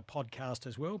it on our podcast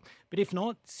as well. But if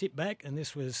not, sit back. And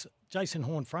this was Jason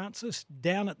Horne-Francis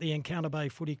down at the Encounter Bay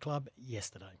Footy Club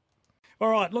yesterday. All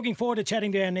right, looking forward to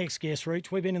chatting to our next guest,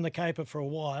 Rooch. We've been in the caper for a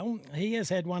while. He has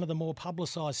had one of the more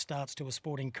publicised starts to a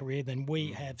sporting career than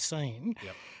we have seen.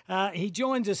 Yep. He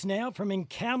joins us now from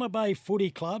Encounter Bay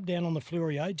Footy Club down on the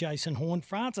Fleurieu, Jason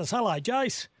Horne-Francis. Hello,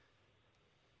 Jace.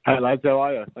 Hey, lads, how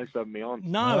are you? Thanks for having me on.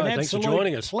 No, an thanks for absolute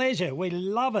joining us. pleasure. We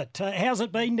love it. How's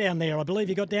it been down there? I believe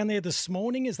you got down there this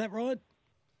morning. Is that right?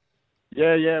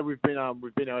 Yeah, we've been out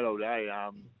all day.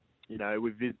 You know,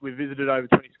 we've visited over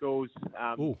 20 schools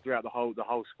throughout the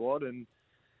whole squad, and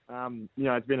you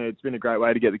know, it's been a great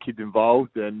way to get the kids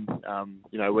involved, and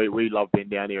you know, we love being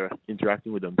down here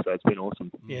interacting with them, so it's been awesome.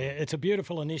 Yeah, it's a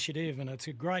beautiful initiative, and it's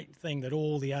a great thing that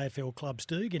all the AFL clubs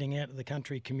do, getting out to the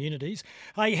country communities.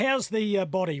 Hey, how's the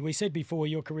body? We said before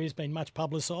your career's been much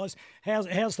publicised.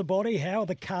 How's the body? How are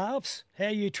the calves? How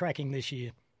are you tracking this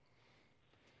year?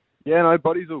 Yeah, no,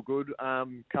 body's all good.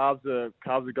 Calves are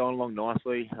going along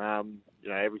nicely. You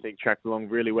know, everything tracked along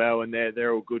really well, and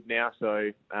they're all good now.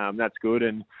 So that's good.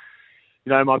 And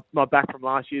you know, my back from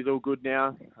last year's all good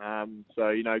now. So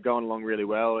you know, going along really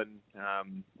well,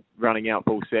 and running out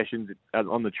full sessions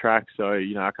on the track. So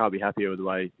you know, I can't be happier with the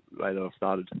way that I've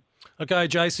started. Okay,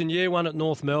 Jason, year one at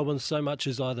North Melbourne, so much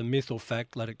as either myth or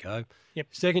fact, let it go. Yep.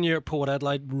 Second year at Port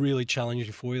Adelaide, really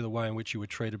challenging for you. The way in which you were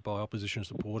treated by opposition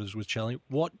supporters was challenging.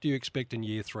 What do you expect in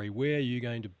year three? Where are you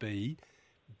going to be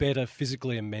better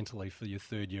physically and mentally for your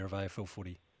third year of AFL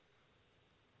footy?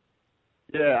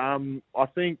 Yeah, I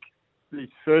think these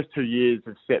first 2 years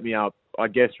have set me up, I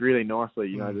guess, really nicely.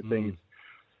 You know, the things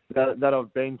that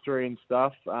I've been through and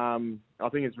stuff. I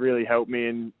think it's really helped me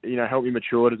and, you know, helped me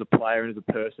mature as a player and as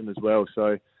a person as well.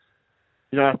 So,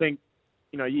 you know, I think,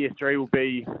 you know, year three will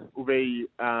be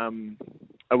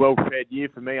a well-prepared year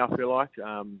for me, I feel like.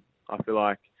 I feel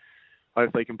like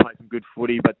hopefully can play some good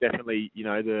footy, but definitely, you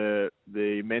know,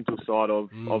 the mental side of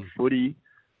footy,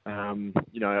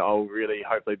 you know, I'll really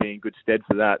hopefully be in good stead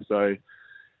for that. So,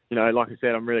 you know, like I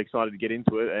said, I'm really excited to get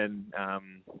into it. And,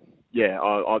 yeah,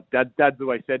 Dad's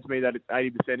always said to me that it's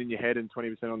 80% in your head and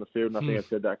 20% on the field. And I think I've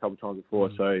said that a couple of times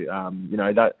before. So, you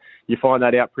know, that you find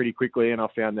that out pretty quickly. And I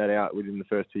found that out within the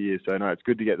first 2 years. So, no, it's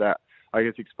good to get that, I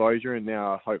guess, exposure. And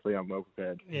now hopefully I'm well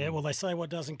prepared. Yeah, well, they say what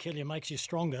doesn't kill you makes you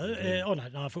stronger. I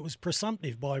don't know if it was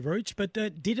presumptive by Rooch, but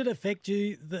did it affect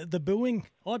you, the booing?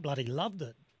 I bloody loved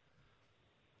it.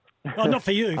 Oh, not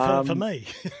for you, for me.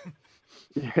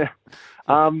 Yeah.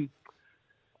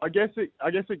 I guess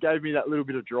it gave me that little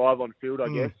bit of drive on field, I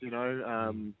guess, you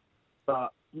know.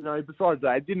 But, you know, besides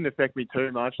that, it didn't affect me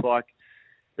too much. Like,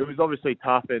 it was obviously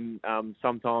tough, and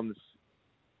sometimes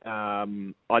I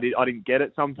didn't get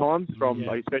it sometimes from,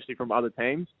 like, especially from other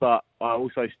teams. But I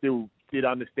also still did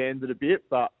understand it a bit.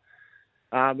 But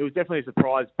it was definitely a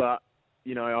surprise. But,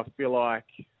 you know, I feel like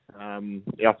I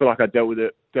dealt with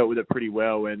it pretty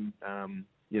well. And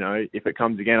you know, if it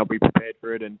comes again, I'll be prepared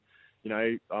for it. And you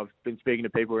know, I've been speaking to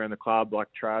people around the club like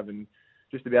Trav, and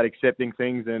just about accepting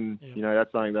things. And you know,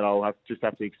 that's something that I'll have to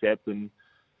accept. And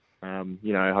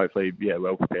you know, hopefully,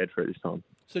 well prepared for it this time.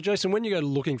 So, Jason, when you go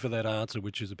looking for that answer,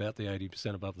 which is about the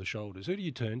 80% above the shoulders, who do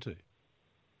you turn to?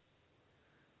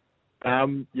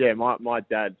 My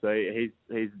dad. So he's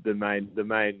the main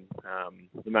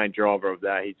driver of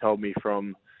that. He told me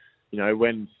from, you know,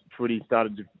 when footy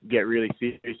started to get really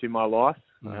serious in my life.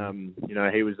 You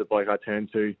know, he was the bloke I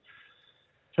turned to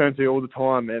all the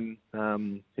time,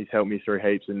 and he's helped me through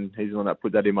heaps, and he's the one that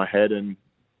put that in my head. And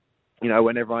you know,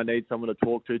 whenever I need someone to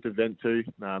talk to vent to,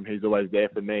 he's always there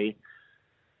for me.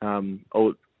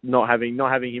 Or not having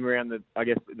him around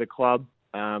the club.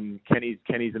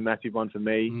 Kenny's a massive one for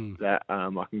me that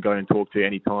I can go and talk to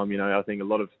anytime. You know, I think a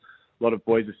lot of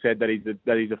boys have said that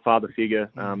he's a father figure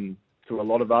to a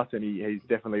lot of us, and he's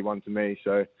definitely one to me.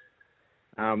 So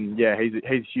he's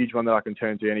a huge one that I can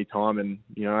turn to anytime. And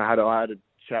you know, I had a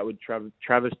chat with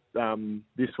Travis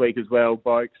this week as well,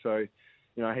 bloke. So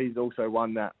you know, he's also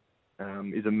one that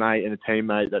is a mate and a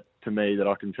teammate that to me that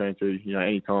I can turn to, you know,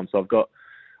 anytime. So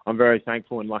I'm very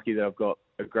thankful and lucky that I've got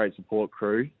a great support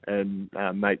crew and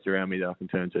mates around me that I can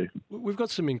turn to. We've got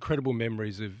some incredible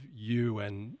memories of you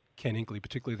and Ken Hinkley,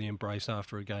 particularly the embrace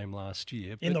after a game last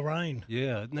year. In the rain.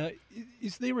 Yeah. Now,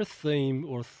 is there a theme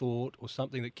or a thought or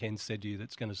something that Ken said to you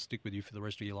that's going to stick with you for the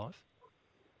rest of your life?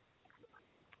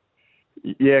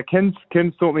 Yeah, Ken's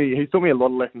taught me. He's taught me a lot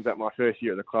of lessons at my first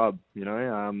year at the club. You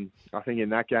know, I think in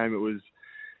that game it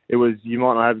was you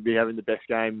might not be having the best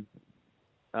game,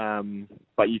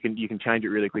 but you can change it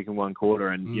really quick in one quarter,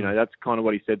 and you know that's kind of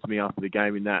what he said to me after the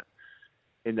game in that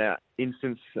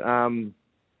instance.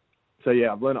 So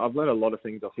yeah, I've learned a lot of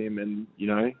things off him, and you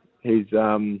know he's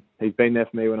been there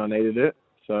for me when I needed it.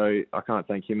 So I can't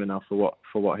thank him enough for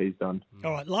what he's done.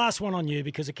 All right, last one on you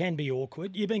because it can be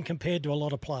awkward. You've been compared to a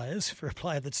lot of players for a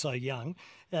player that's so young.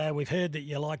 We've heard that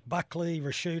you like Buckley,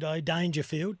 Rashudo,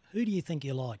 Dangerfield. Who do you think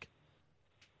you like?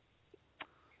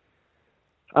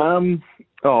 Oh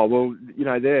well, you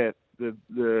know they're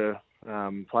the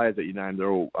players that you named.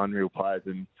 They're all unreal players,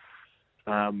 and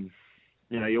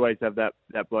you know you always have that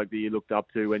bloke that you looked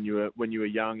up to when you were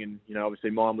young, and you know obviously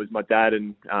mine was my dad,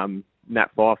 and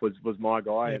Nat Fyfe was my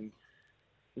guy, and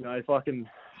you know if I can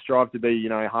strive to be you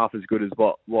know half as good as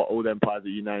what all them players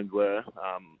that you named were,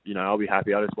 you know I'll be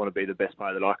happy. I just want to be the best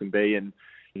player that I can be, and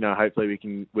you know hopefully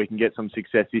we can get some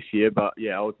success this year. But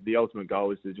yeah, the ultimate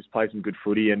goal is to just play some good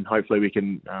footy, and hopefully we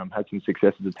can have some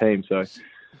success as a team. So.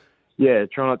 Yeah,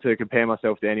 try not to compare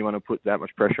myself to anyone and put that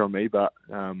much pressure on me, but...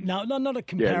 no, not a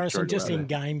comparison, just in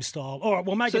game style. All right,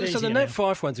 we'll make it easier. So the Nat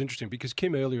Fyfe one's interesting because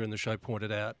Kim earlier in the show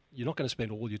pointed out you're not going to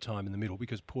spend all your time in the middle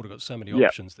because Porter got so many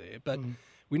options there. But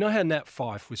we know how Nat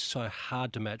Fyfe was so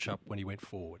hard to match up when he went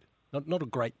forward. Not a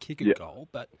great kick at goal,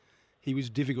 but he was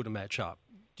difficult to match up.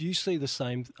 Do you see the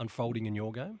same unfolding in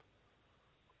your game?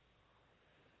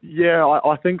 Yeah,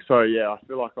 I think so. Yeah, I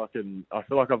feel like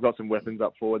I've got some weapons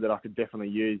up forward that I could definitely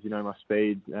use. You know, my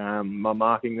speed, my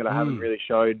marking that I haven't really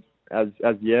showed as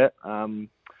yet.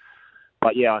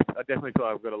 But yeah, I definitely feel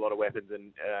like I've got a lot of weapons,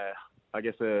 and I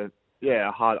guess a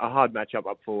hard matchup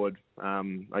up forward.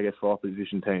 I guess for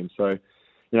opposition teams. So,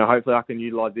 you know, hopefully I can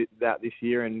utilise that this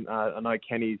year. And I know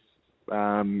Kenny's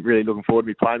really looking forward to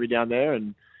me playing me down there,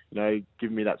 and you know,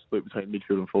 giving me that split between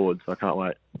midfield and forward, so I can't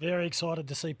wait. Very excited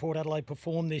to see Port Adelaide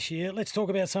perform this year. Let's talk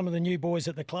about some of the new boys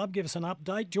at the club. Give us an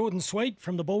update. Jordan Sweet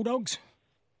from the Bulldogs.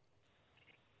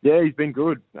 Yeah, he's been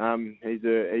good. He's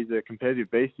a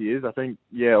competitive beast, he is. I think,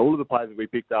 yeah, all of the players that we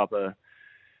picked up are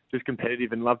just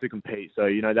competitive and love to compete. So,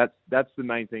 you know, that's the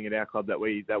main thing at our club that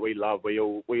we love. We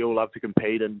all love to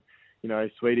compete, and, you know,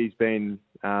 Sweetie's been...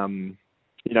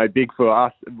 you know, big for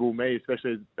us, well, me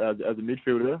especially as a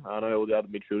midfielder. I know all the other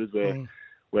midfielders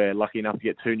we're lucky enough to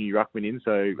get 2 new ruckmen in,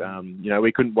 so you know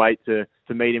we couldn't wait to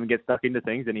meet him and get stuck into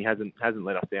things, and he hasn't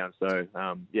let us down. So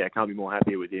yeah, can't be more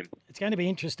happier with him. It's going to be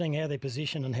interesting how they're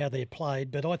positioned and how they're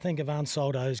played, but I think Ivan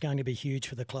Soldo is going to be huge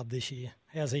for the club this year.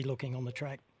 How's he looking on the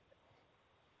track?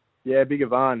 Yeah, big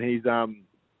Ivan. He's been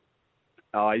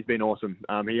awesome.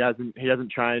 He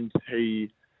hasn't trained.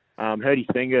 He hurt his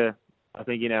finger, I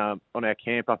think, on our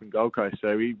camp up in Gold Coast,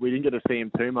 so we didn't get to see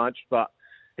him too much, but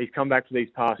he's come back for these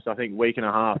past, I think, week and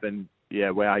a half, and yeah,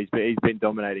 wow, he's been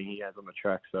dominating. He has on the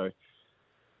track, so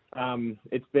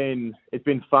it's been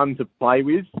fun to play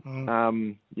with.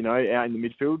 You know, out in the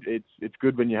midfield, it's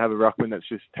good when you have a ruckman that's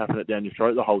just tapping it down your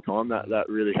throat the whole time. That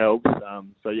really helps.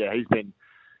 So yeah, he's been.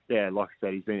 Yeah, like I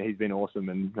said, he's been awesome,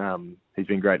 and he's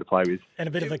been great to play with. And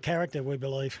a bit of a character, we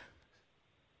believe.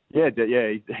 Yeah,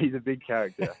 he's a big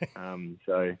character.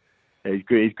 So yeah,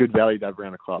 he's good value to have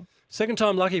around the club. Second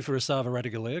time lucky for Asava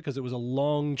Radigalea because it was a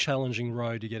long, challenging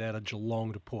road to get out of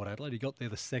Geelong to Port Adelaide. He got there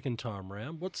the second time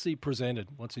round. What's he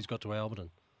presented once he's got to Alberton?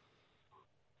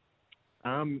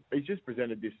 He's just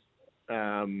presented this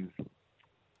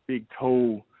big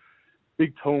tall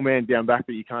man down back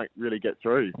that you can't really get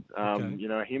through. You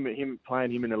know, him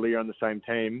playing him and Aaliyah on the same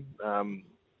team.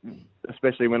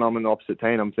 Especially when I'm in the opposite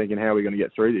team, I'm thinking, how are we going to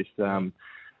get through this? I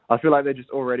feel like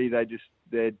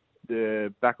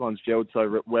the backline's gelled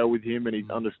so well with him, and he's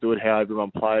understood how everyone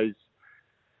plays,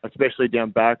 especially down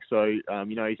back. So,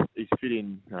 you know, he's fit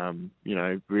in, you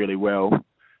know, really well.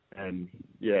 And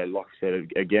yeah, like I said,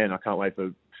 again, I can't wait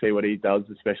to see what he does,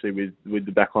 especially with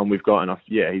the backline we've got. And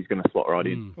he's going to slot right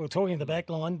in. Well, talking of the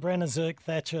backline, Brenner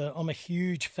Zerk-Thatcher, I'm a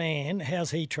huge fan.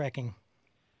 How's he tracking?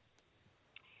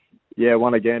 Yeah,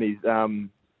 one again. He's a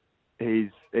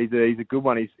good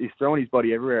one. He's throwing his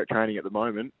body everywhere at training at the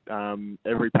moment.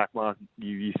 Every pack mark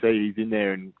you see, he's in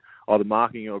there and either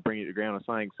marking it or bringing it to ground or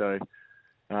something. So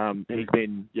he's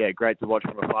been great to watch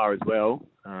from afar as well.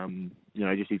 You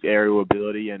know, just his aerial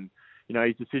ability and you know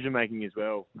his decision making as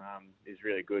well is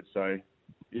really good. So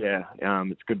yeah,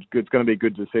 it's good. It's going to be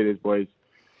good to see these boys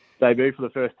debut for the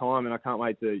first time, and I can't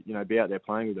wait to be out there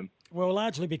playing with them. Well,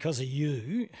 largely because of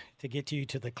you, to get you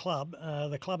to the club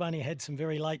only had some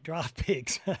very late draft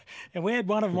picks. And we had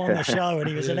one of them on the show, and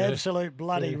he was an absolute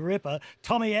bloody ripper.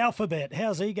 Tommy Alphabet,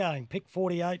 how's he going? Pick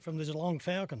 48 from the Geelong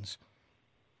Falcons.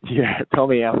 Yeah,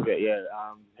 Tommy Alphabet. Yeah,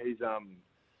 he's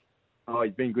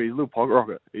been good. He's a little pocket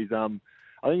rocket.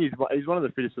 I think he's one of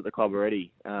the fittest at the club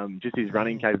already. Just his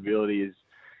running capability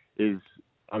is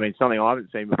something I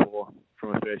haven't seen before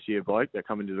from a first year bloke that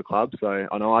come into the club. So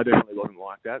I know I definitely wasn't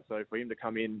like that. So for him to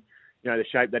come in, the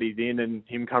shape that he's in and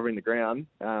him covering the ground,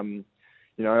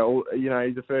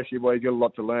 he's a first year boy. He's got a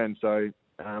lot to learn. So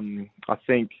I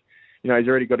think he's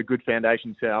already got a good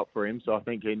foundation set up for him. So I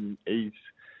think he's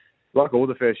like all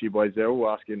the first year boys. They're all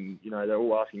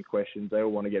asking questions. They all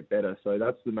want to get better. So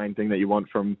that's the main thing that you want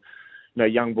from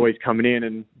young boys coming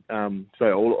in, and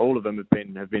so all of them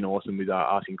have been awesome with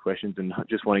asking questions and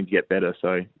just wanting to get better.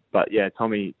 So, but yeah,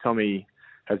 Tommy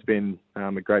has been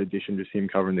a great addition, just him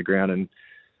covering the ground,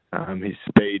 and his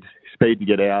speed to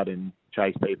get out and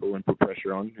chase people and put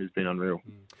pressure on has been unreal.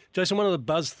 Jason, one of the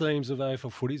buzz themes of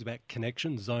AFL footy is about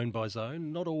connection, zone by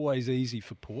zone. Not always easy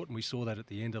for Port, and we saw that at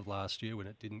the end of last year when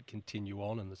it didn't continue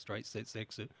on and the straight sets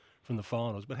exit from the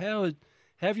finals. But how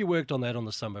have you worked on that on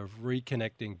the summer of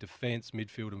reconnecting defence,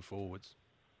 midfield and forwards?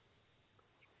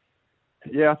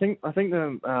 Yeah, I think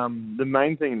the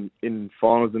main thing in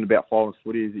finals and about finals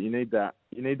footy is that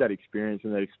you need that experience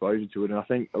and that exposure to it. And I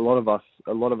think a lot of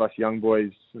us young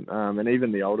boys and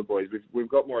even the older boys, we've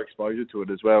got more exposure to it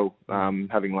as well.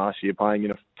 Having last year playing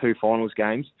in 2 finals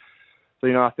games, so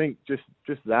I think just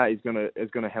that is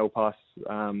gonna help us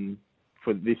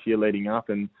for this year leading up.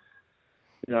 And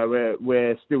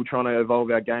we're still trying to evolve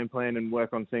our game plan and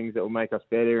work on things that will make us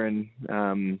better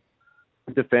and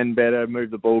defend better, move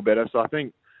the ball better. So I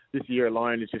think this year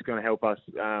alone is just going to help us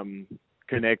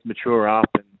connect, mature up,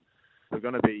 and we're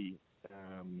going to be,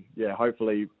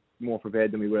 hopefully more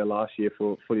prepared than we were last year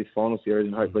for this final series,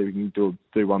 and hopefully we can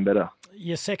do one better.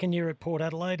 Your second year at Port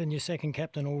Adelaide and your second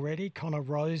captain already, Connor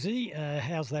Rosie.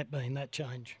 How's that been, that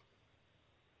change?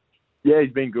 Yeah,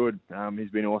 he's been good. He's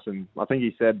been awesome. I think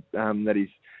he said that he's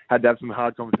had to have some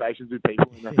hard conversations with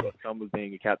people, and that's what comes with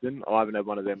being a captain. I haven't had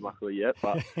one of them luckily yet,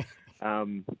 but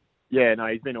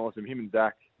he's been awesome. Him and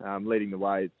Zach leading the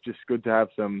way. It's just good to have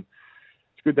some.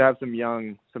 It's good to have some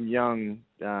young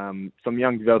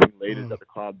developing leaders at the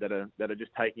club that are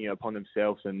just taking it upon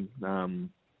themselves and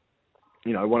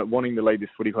wanting to lead this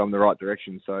footy club in the right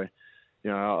direction. So.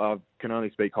 I can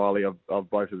only speak highly of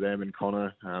both of them, and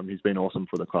Connor, he's been awesome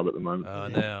for the club at the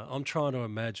moment. Now, I'm trying to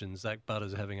imagine Zach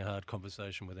Butters having a hard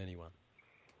conversation with anyone.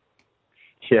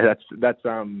 Yeah, that's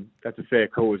a fair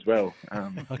call as well.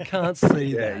 I can't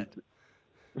see that.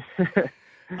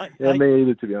 Me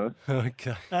either, to be honest.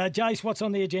 Okay. Jace, what's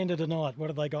on the agenda tonight? What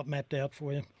have they got mapped out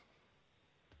for you?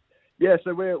 Yeah,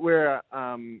 so we're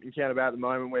in Canterbury at the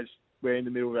moment. We're in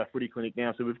the middle of our footy clinic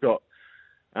now, so we've got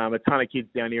a ton of kids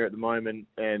down here at the moment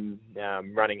and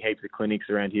running heaps of clinics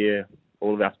around here.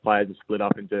 All of us players are split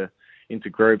up into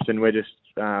groups, and we're just,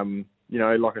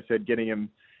 like I said, getting them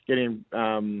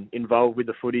involved with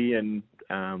the footy and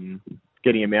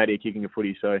getting them out here kicking a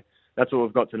footy. So that's what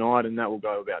we've got tonight, and that will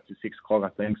go about to 6 o'clock, I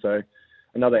think. So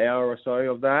another hour or so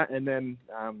of that, and then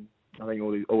I think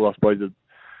all us boys will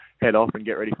head off and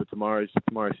get ready for tomorrow's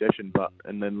session,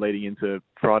 and then leading into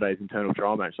Friday's internal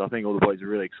trial match. So I think all the boys are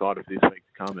really excited for this week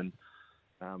to come, and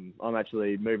I'm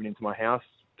actually moving into my house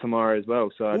tomorrow as well.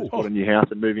 So I just bought a new house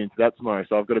and moving into that tomorrow.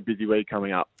 So I've got a busy week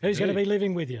coming up. Who's going to be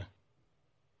living with you?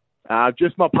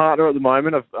 Just my partner at the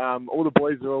moment. All the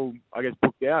boys are all, I guess,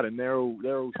 booked out, and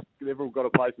they've all got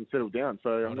a place and settled down. So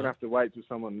I'm going to have to wait till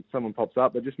someone pops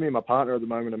up. But just me and my partner at the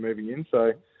moment are moving in.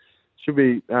 So. Should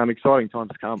be exciting times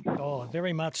to come. Oh,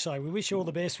 very much so. We wish you all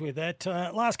the best with that.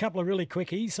 Last couple of really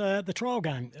quickies. The trial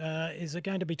game, is it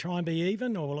going to try and be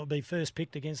even, or will it be first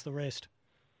picked against the rest?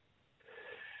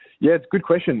 Yeah, it's a good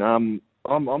question. I'm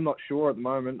not sure at the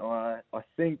moment. I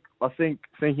think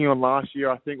thinking on last year,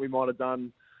 I think we might have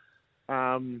done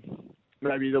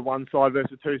maybe the one side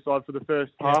versus two side for the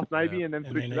first half, maybe, and then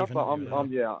switch it up. But I'm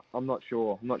not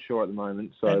sure. I'm not sure at the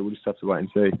moment, so we'll just have to wait and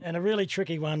see. And a really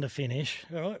tricky one to finish.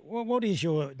 All right. What is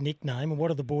your nickname, and what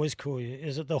do the boys call you?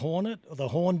 Is it the Hornet or the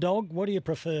Horn Dog? What do you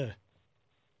prefer?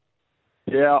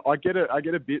 Yeah, I get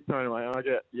a bit thrown away. I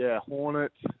get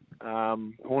Hornet.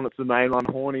 Hornet's the main one.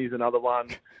 Horny's another one.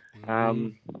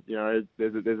 There's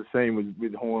a scene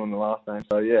with Horn on the last name.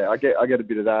 So yeah, I get a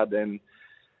bit of that.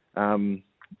 And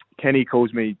Kenny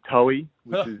calls me Toey,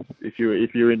 which is if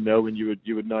you're in Melbourne, you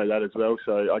would know that as well.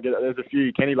 So there's a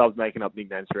few. Kenny loves making up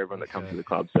nicknames for everyone that comes to the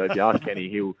club. So if you ask Kenny,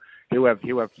 he'll have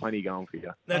plenty going for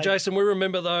you. Now, Jason, we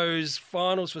remember those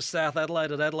finals for South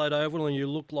Adelaide at Adelaide Oval, and you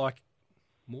looked like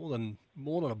more than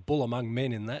a bull among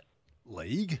men in that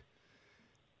league.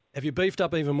 Have you beefed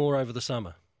up even more over the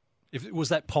summer? Was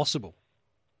that possible?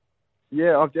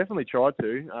 Yeah, I've definitely tried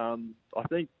to. I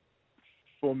think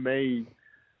for me,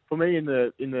 for me in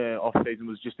the off season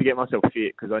was just to get myself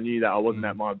fit, because I knew that I wasn't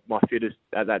at my fittest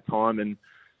at that time. And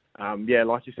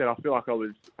like you said, I feel like I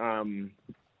was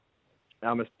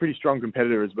I'm a pretty strong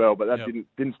competitor as well, but that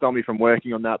didn't stop me from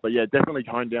working on that. But yeah, definitely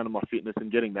honed down on my fitness and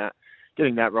getting that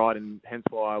right, and hence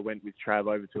why I went with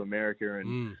Trav over to America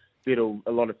and did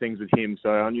a lot of things with him.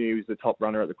 So I knew he was the top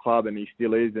runner at the club, and he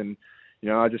still is. And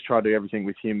I just try to do everything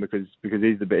with him because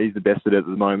he's the best at it at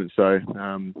the moment. So,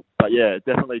 but yeah,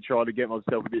 definitely try to get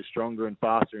myself a bit stronger and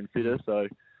faster and fitter. So,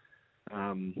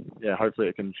 hopefully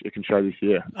it can show this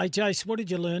year. Hey, Jace, what did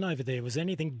you learn over there? Was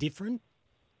anything different?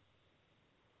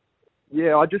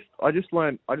 Yeah, I just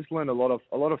learned a lot of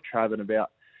Trav and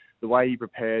about the way he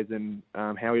prepares and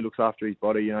how he looks after his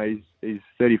body. He's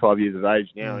 35 years of age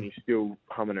now, and he's still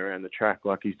humming around the track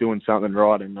like he's doing something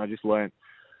right. And I just learned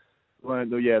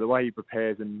the way he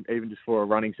prepares, and even just for a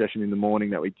running session in the morning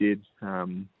that we did,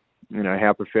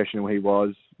 how professional he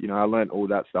was. I learned all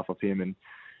that stuff off him, and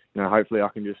hopefully I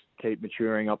can just keep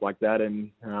maturing up like that and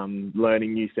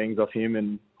learning new things off him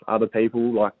and other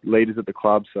people like leaders at the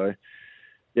club. So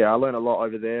yeah, I learned a lot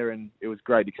over there, and it was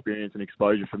great experience and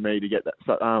exposure for me to get that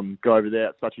go over there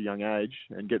at such a young age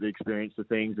and get the experience of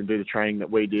things and do the training that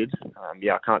we did.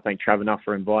 I can't thank Trav enough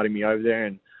for inviting me over there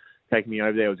and taking me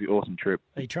over there. It was an awesome trip.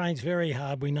 He trains very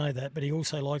hard, we know that, but he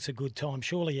also likes a good time.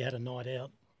 Surely you had a night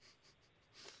out.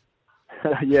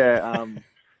 We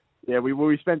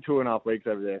spent 2.5 weeks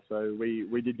over there, so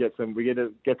we did get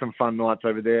some fun nights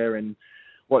over there and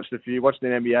watched an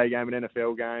NBA game, an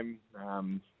NFL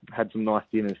game, had some nice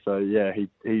dinners. So yeah,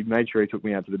 he made sure he took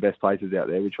me out to the best places out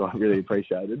there, which I really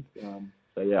appreciated.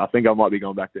 So yeah, I think I might be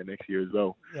going back there next year as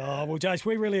well. Oh, well, Jace,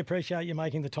 we really appreciate you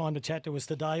making the time to chat to us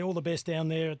today. All the best down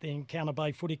there at the Encounter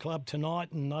Bay Footy Club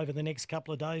tonight and over the next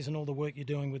couple of days, and all the work you're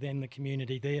doing within the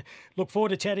community there. Look forward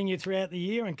to chatting you throughout the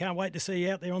year, and can't wait to see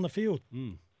you out there on the field.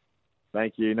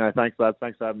 Thank you. No, thanks, lads.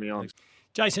 Thanks for having me on.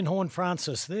 Jason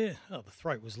Horne-Francis there. Oh, the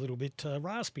throat was a little bit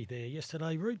raspy there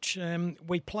yesterday, Rooch.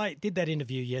 We did that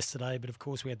interview yesterday, but of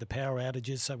course we had the power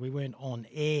outages, so we weren't on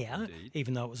air,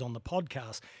 even though it was on the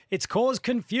podcast. It's caused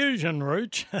confusion,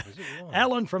 Rooch.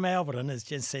 Alan from Alberton has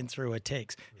just sent through a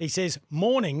text. He says,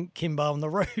 "Morning, Kimbo and the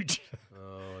Rooch."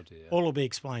 Oh, dear. All will be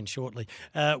explained shortly.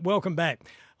 Welcome back.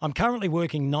 I'm currently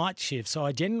working night shift, so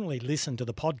I generally listen to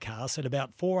the podcast at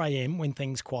about 4 a.m. when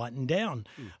things quieten down.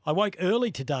 I woke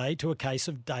early today to a case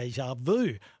of deja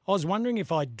vu. I was wondering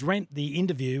if I dreamt the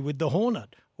interview with the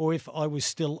Hornet or if I was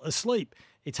still asleep.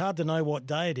 It's hard to know what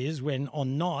day it is when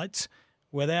on nights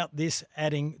without this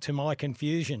adding to my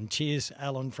confusion. Cheers,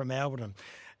 Alan from Alberton.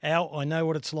 Al, I know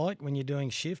what it's like when you're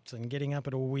doing shifts and getting up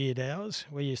at all weird hours.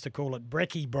 We used to call it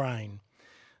brekkie brain.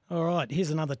 All right,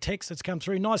 here's another text that's come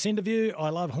through. Nice interview. I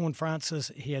love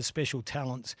Horne-Francis. He has special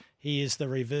talents. He is the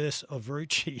reverse of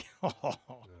Rucci. Oh,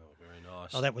 very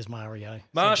nice. Oh, that was Mario.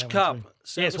 Marsh Cup.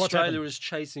 South Australia is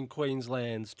chasing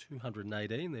Queensland's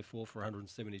 218. They're 4 for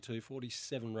 172.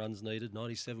 47 runs needed,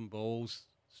 97 balls.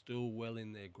 Still well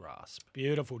in their grasp.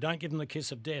 Beautiful. Don't give them the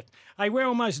kiss of death. Hey, we're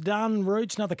almost done,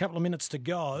 Roots. Another couple of minutes to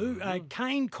go.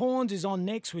 Kane Corns is on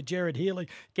next with Jared Healy.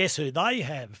 Guess who they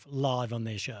have live on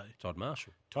their show?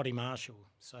 Toddy Marshall.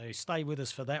 So stay with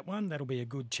us for that one. That'll be a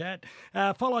good chat.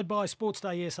 Followed by Sports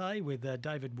Day SA with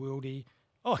David Wildy.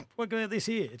 Oh, look at this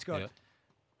here. It's got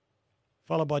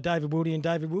followed by David Wildy and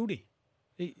David Wildy.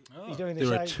 He's doing the show.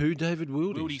 There are two David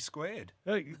Wildys. Wildy squared.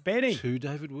 Benny. Two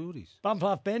David Wildys. Bump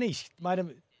off Benny. Made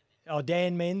him. Oh,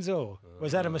 Dan Menzel.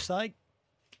 Was that a mistake?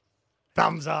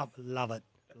 Thumbs up. Love it.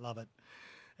 Love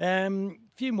it.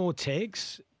 Few more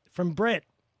texts from Brett.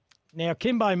 Now,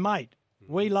 Kimbo, mate,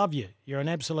 we love you. You're an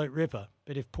absolute ripper.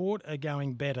 But if Port are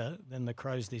going better than the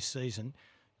Crows this season,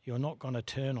 you're not going to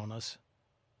turn on us,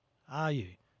 are you?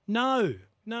 No.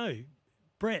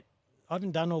 Brett, I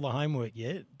haven't done all the homework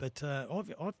yet, but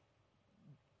I've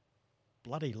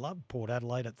bloody loved Port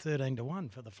Adelaide at 13-1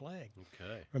 for the flag.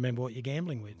 Okay. Remember what you're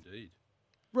gambling with. Indeed.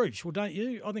 Rooch, well, don't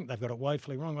you? I think they've got it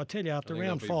woefully wrong. I tell you, after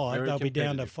round 5, they'll be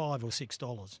down to $5 or $6.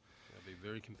 They'll be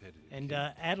very competitive. And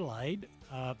Adelaide,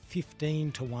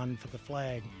 15-1 for the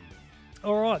flag.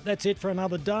 All right, that's it for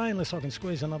another day, unless I can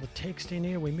squeeze another text in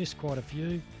here. We missed quite a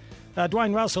few.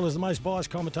 Dwayne Russell is the most biased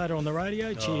commentator on the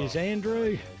radio. Cheers,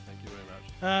 Andrew.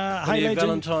 Any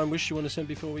Valentine wish you want to send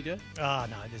before we go? No,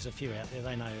 there's a few out there.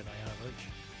 They know who they are, Rich.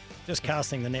 Just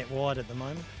casting the net wide at the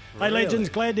moment. Really? Hey, Legends,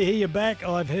 glad to hear you back.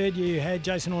 I've heard you had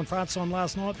Jason Horne-Francis on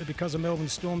last night, but because of Melbourne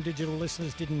Storm, digital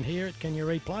listeners didn't hear it. Can you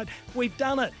replay it? We've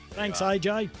done it. Thanks,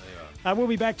 AJ. We'll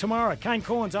be back tomorrow. Kane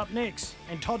Corns up next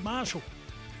and Todd Marshall.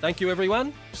 Thank you,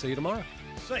 everyone. See you tomorrow.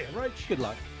 See you, Rich. Good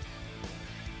luck.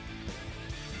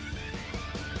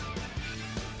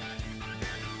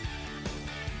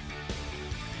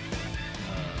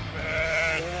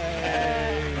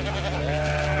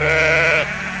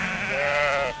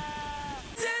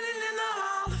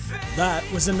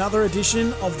 was another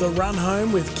edition of the Run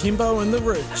Home with Kimbo and the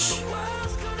Rooch.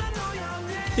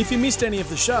 If you missed any of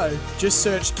the show, just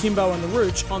search Kimbo and the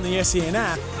Rooch on the SEN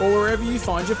app or wherever you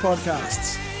find your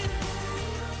podcasts.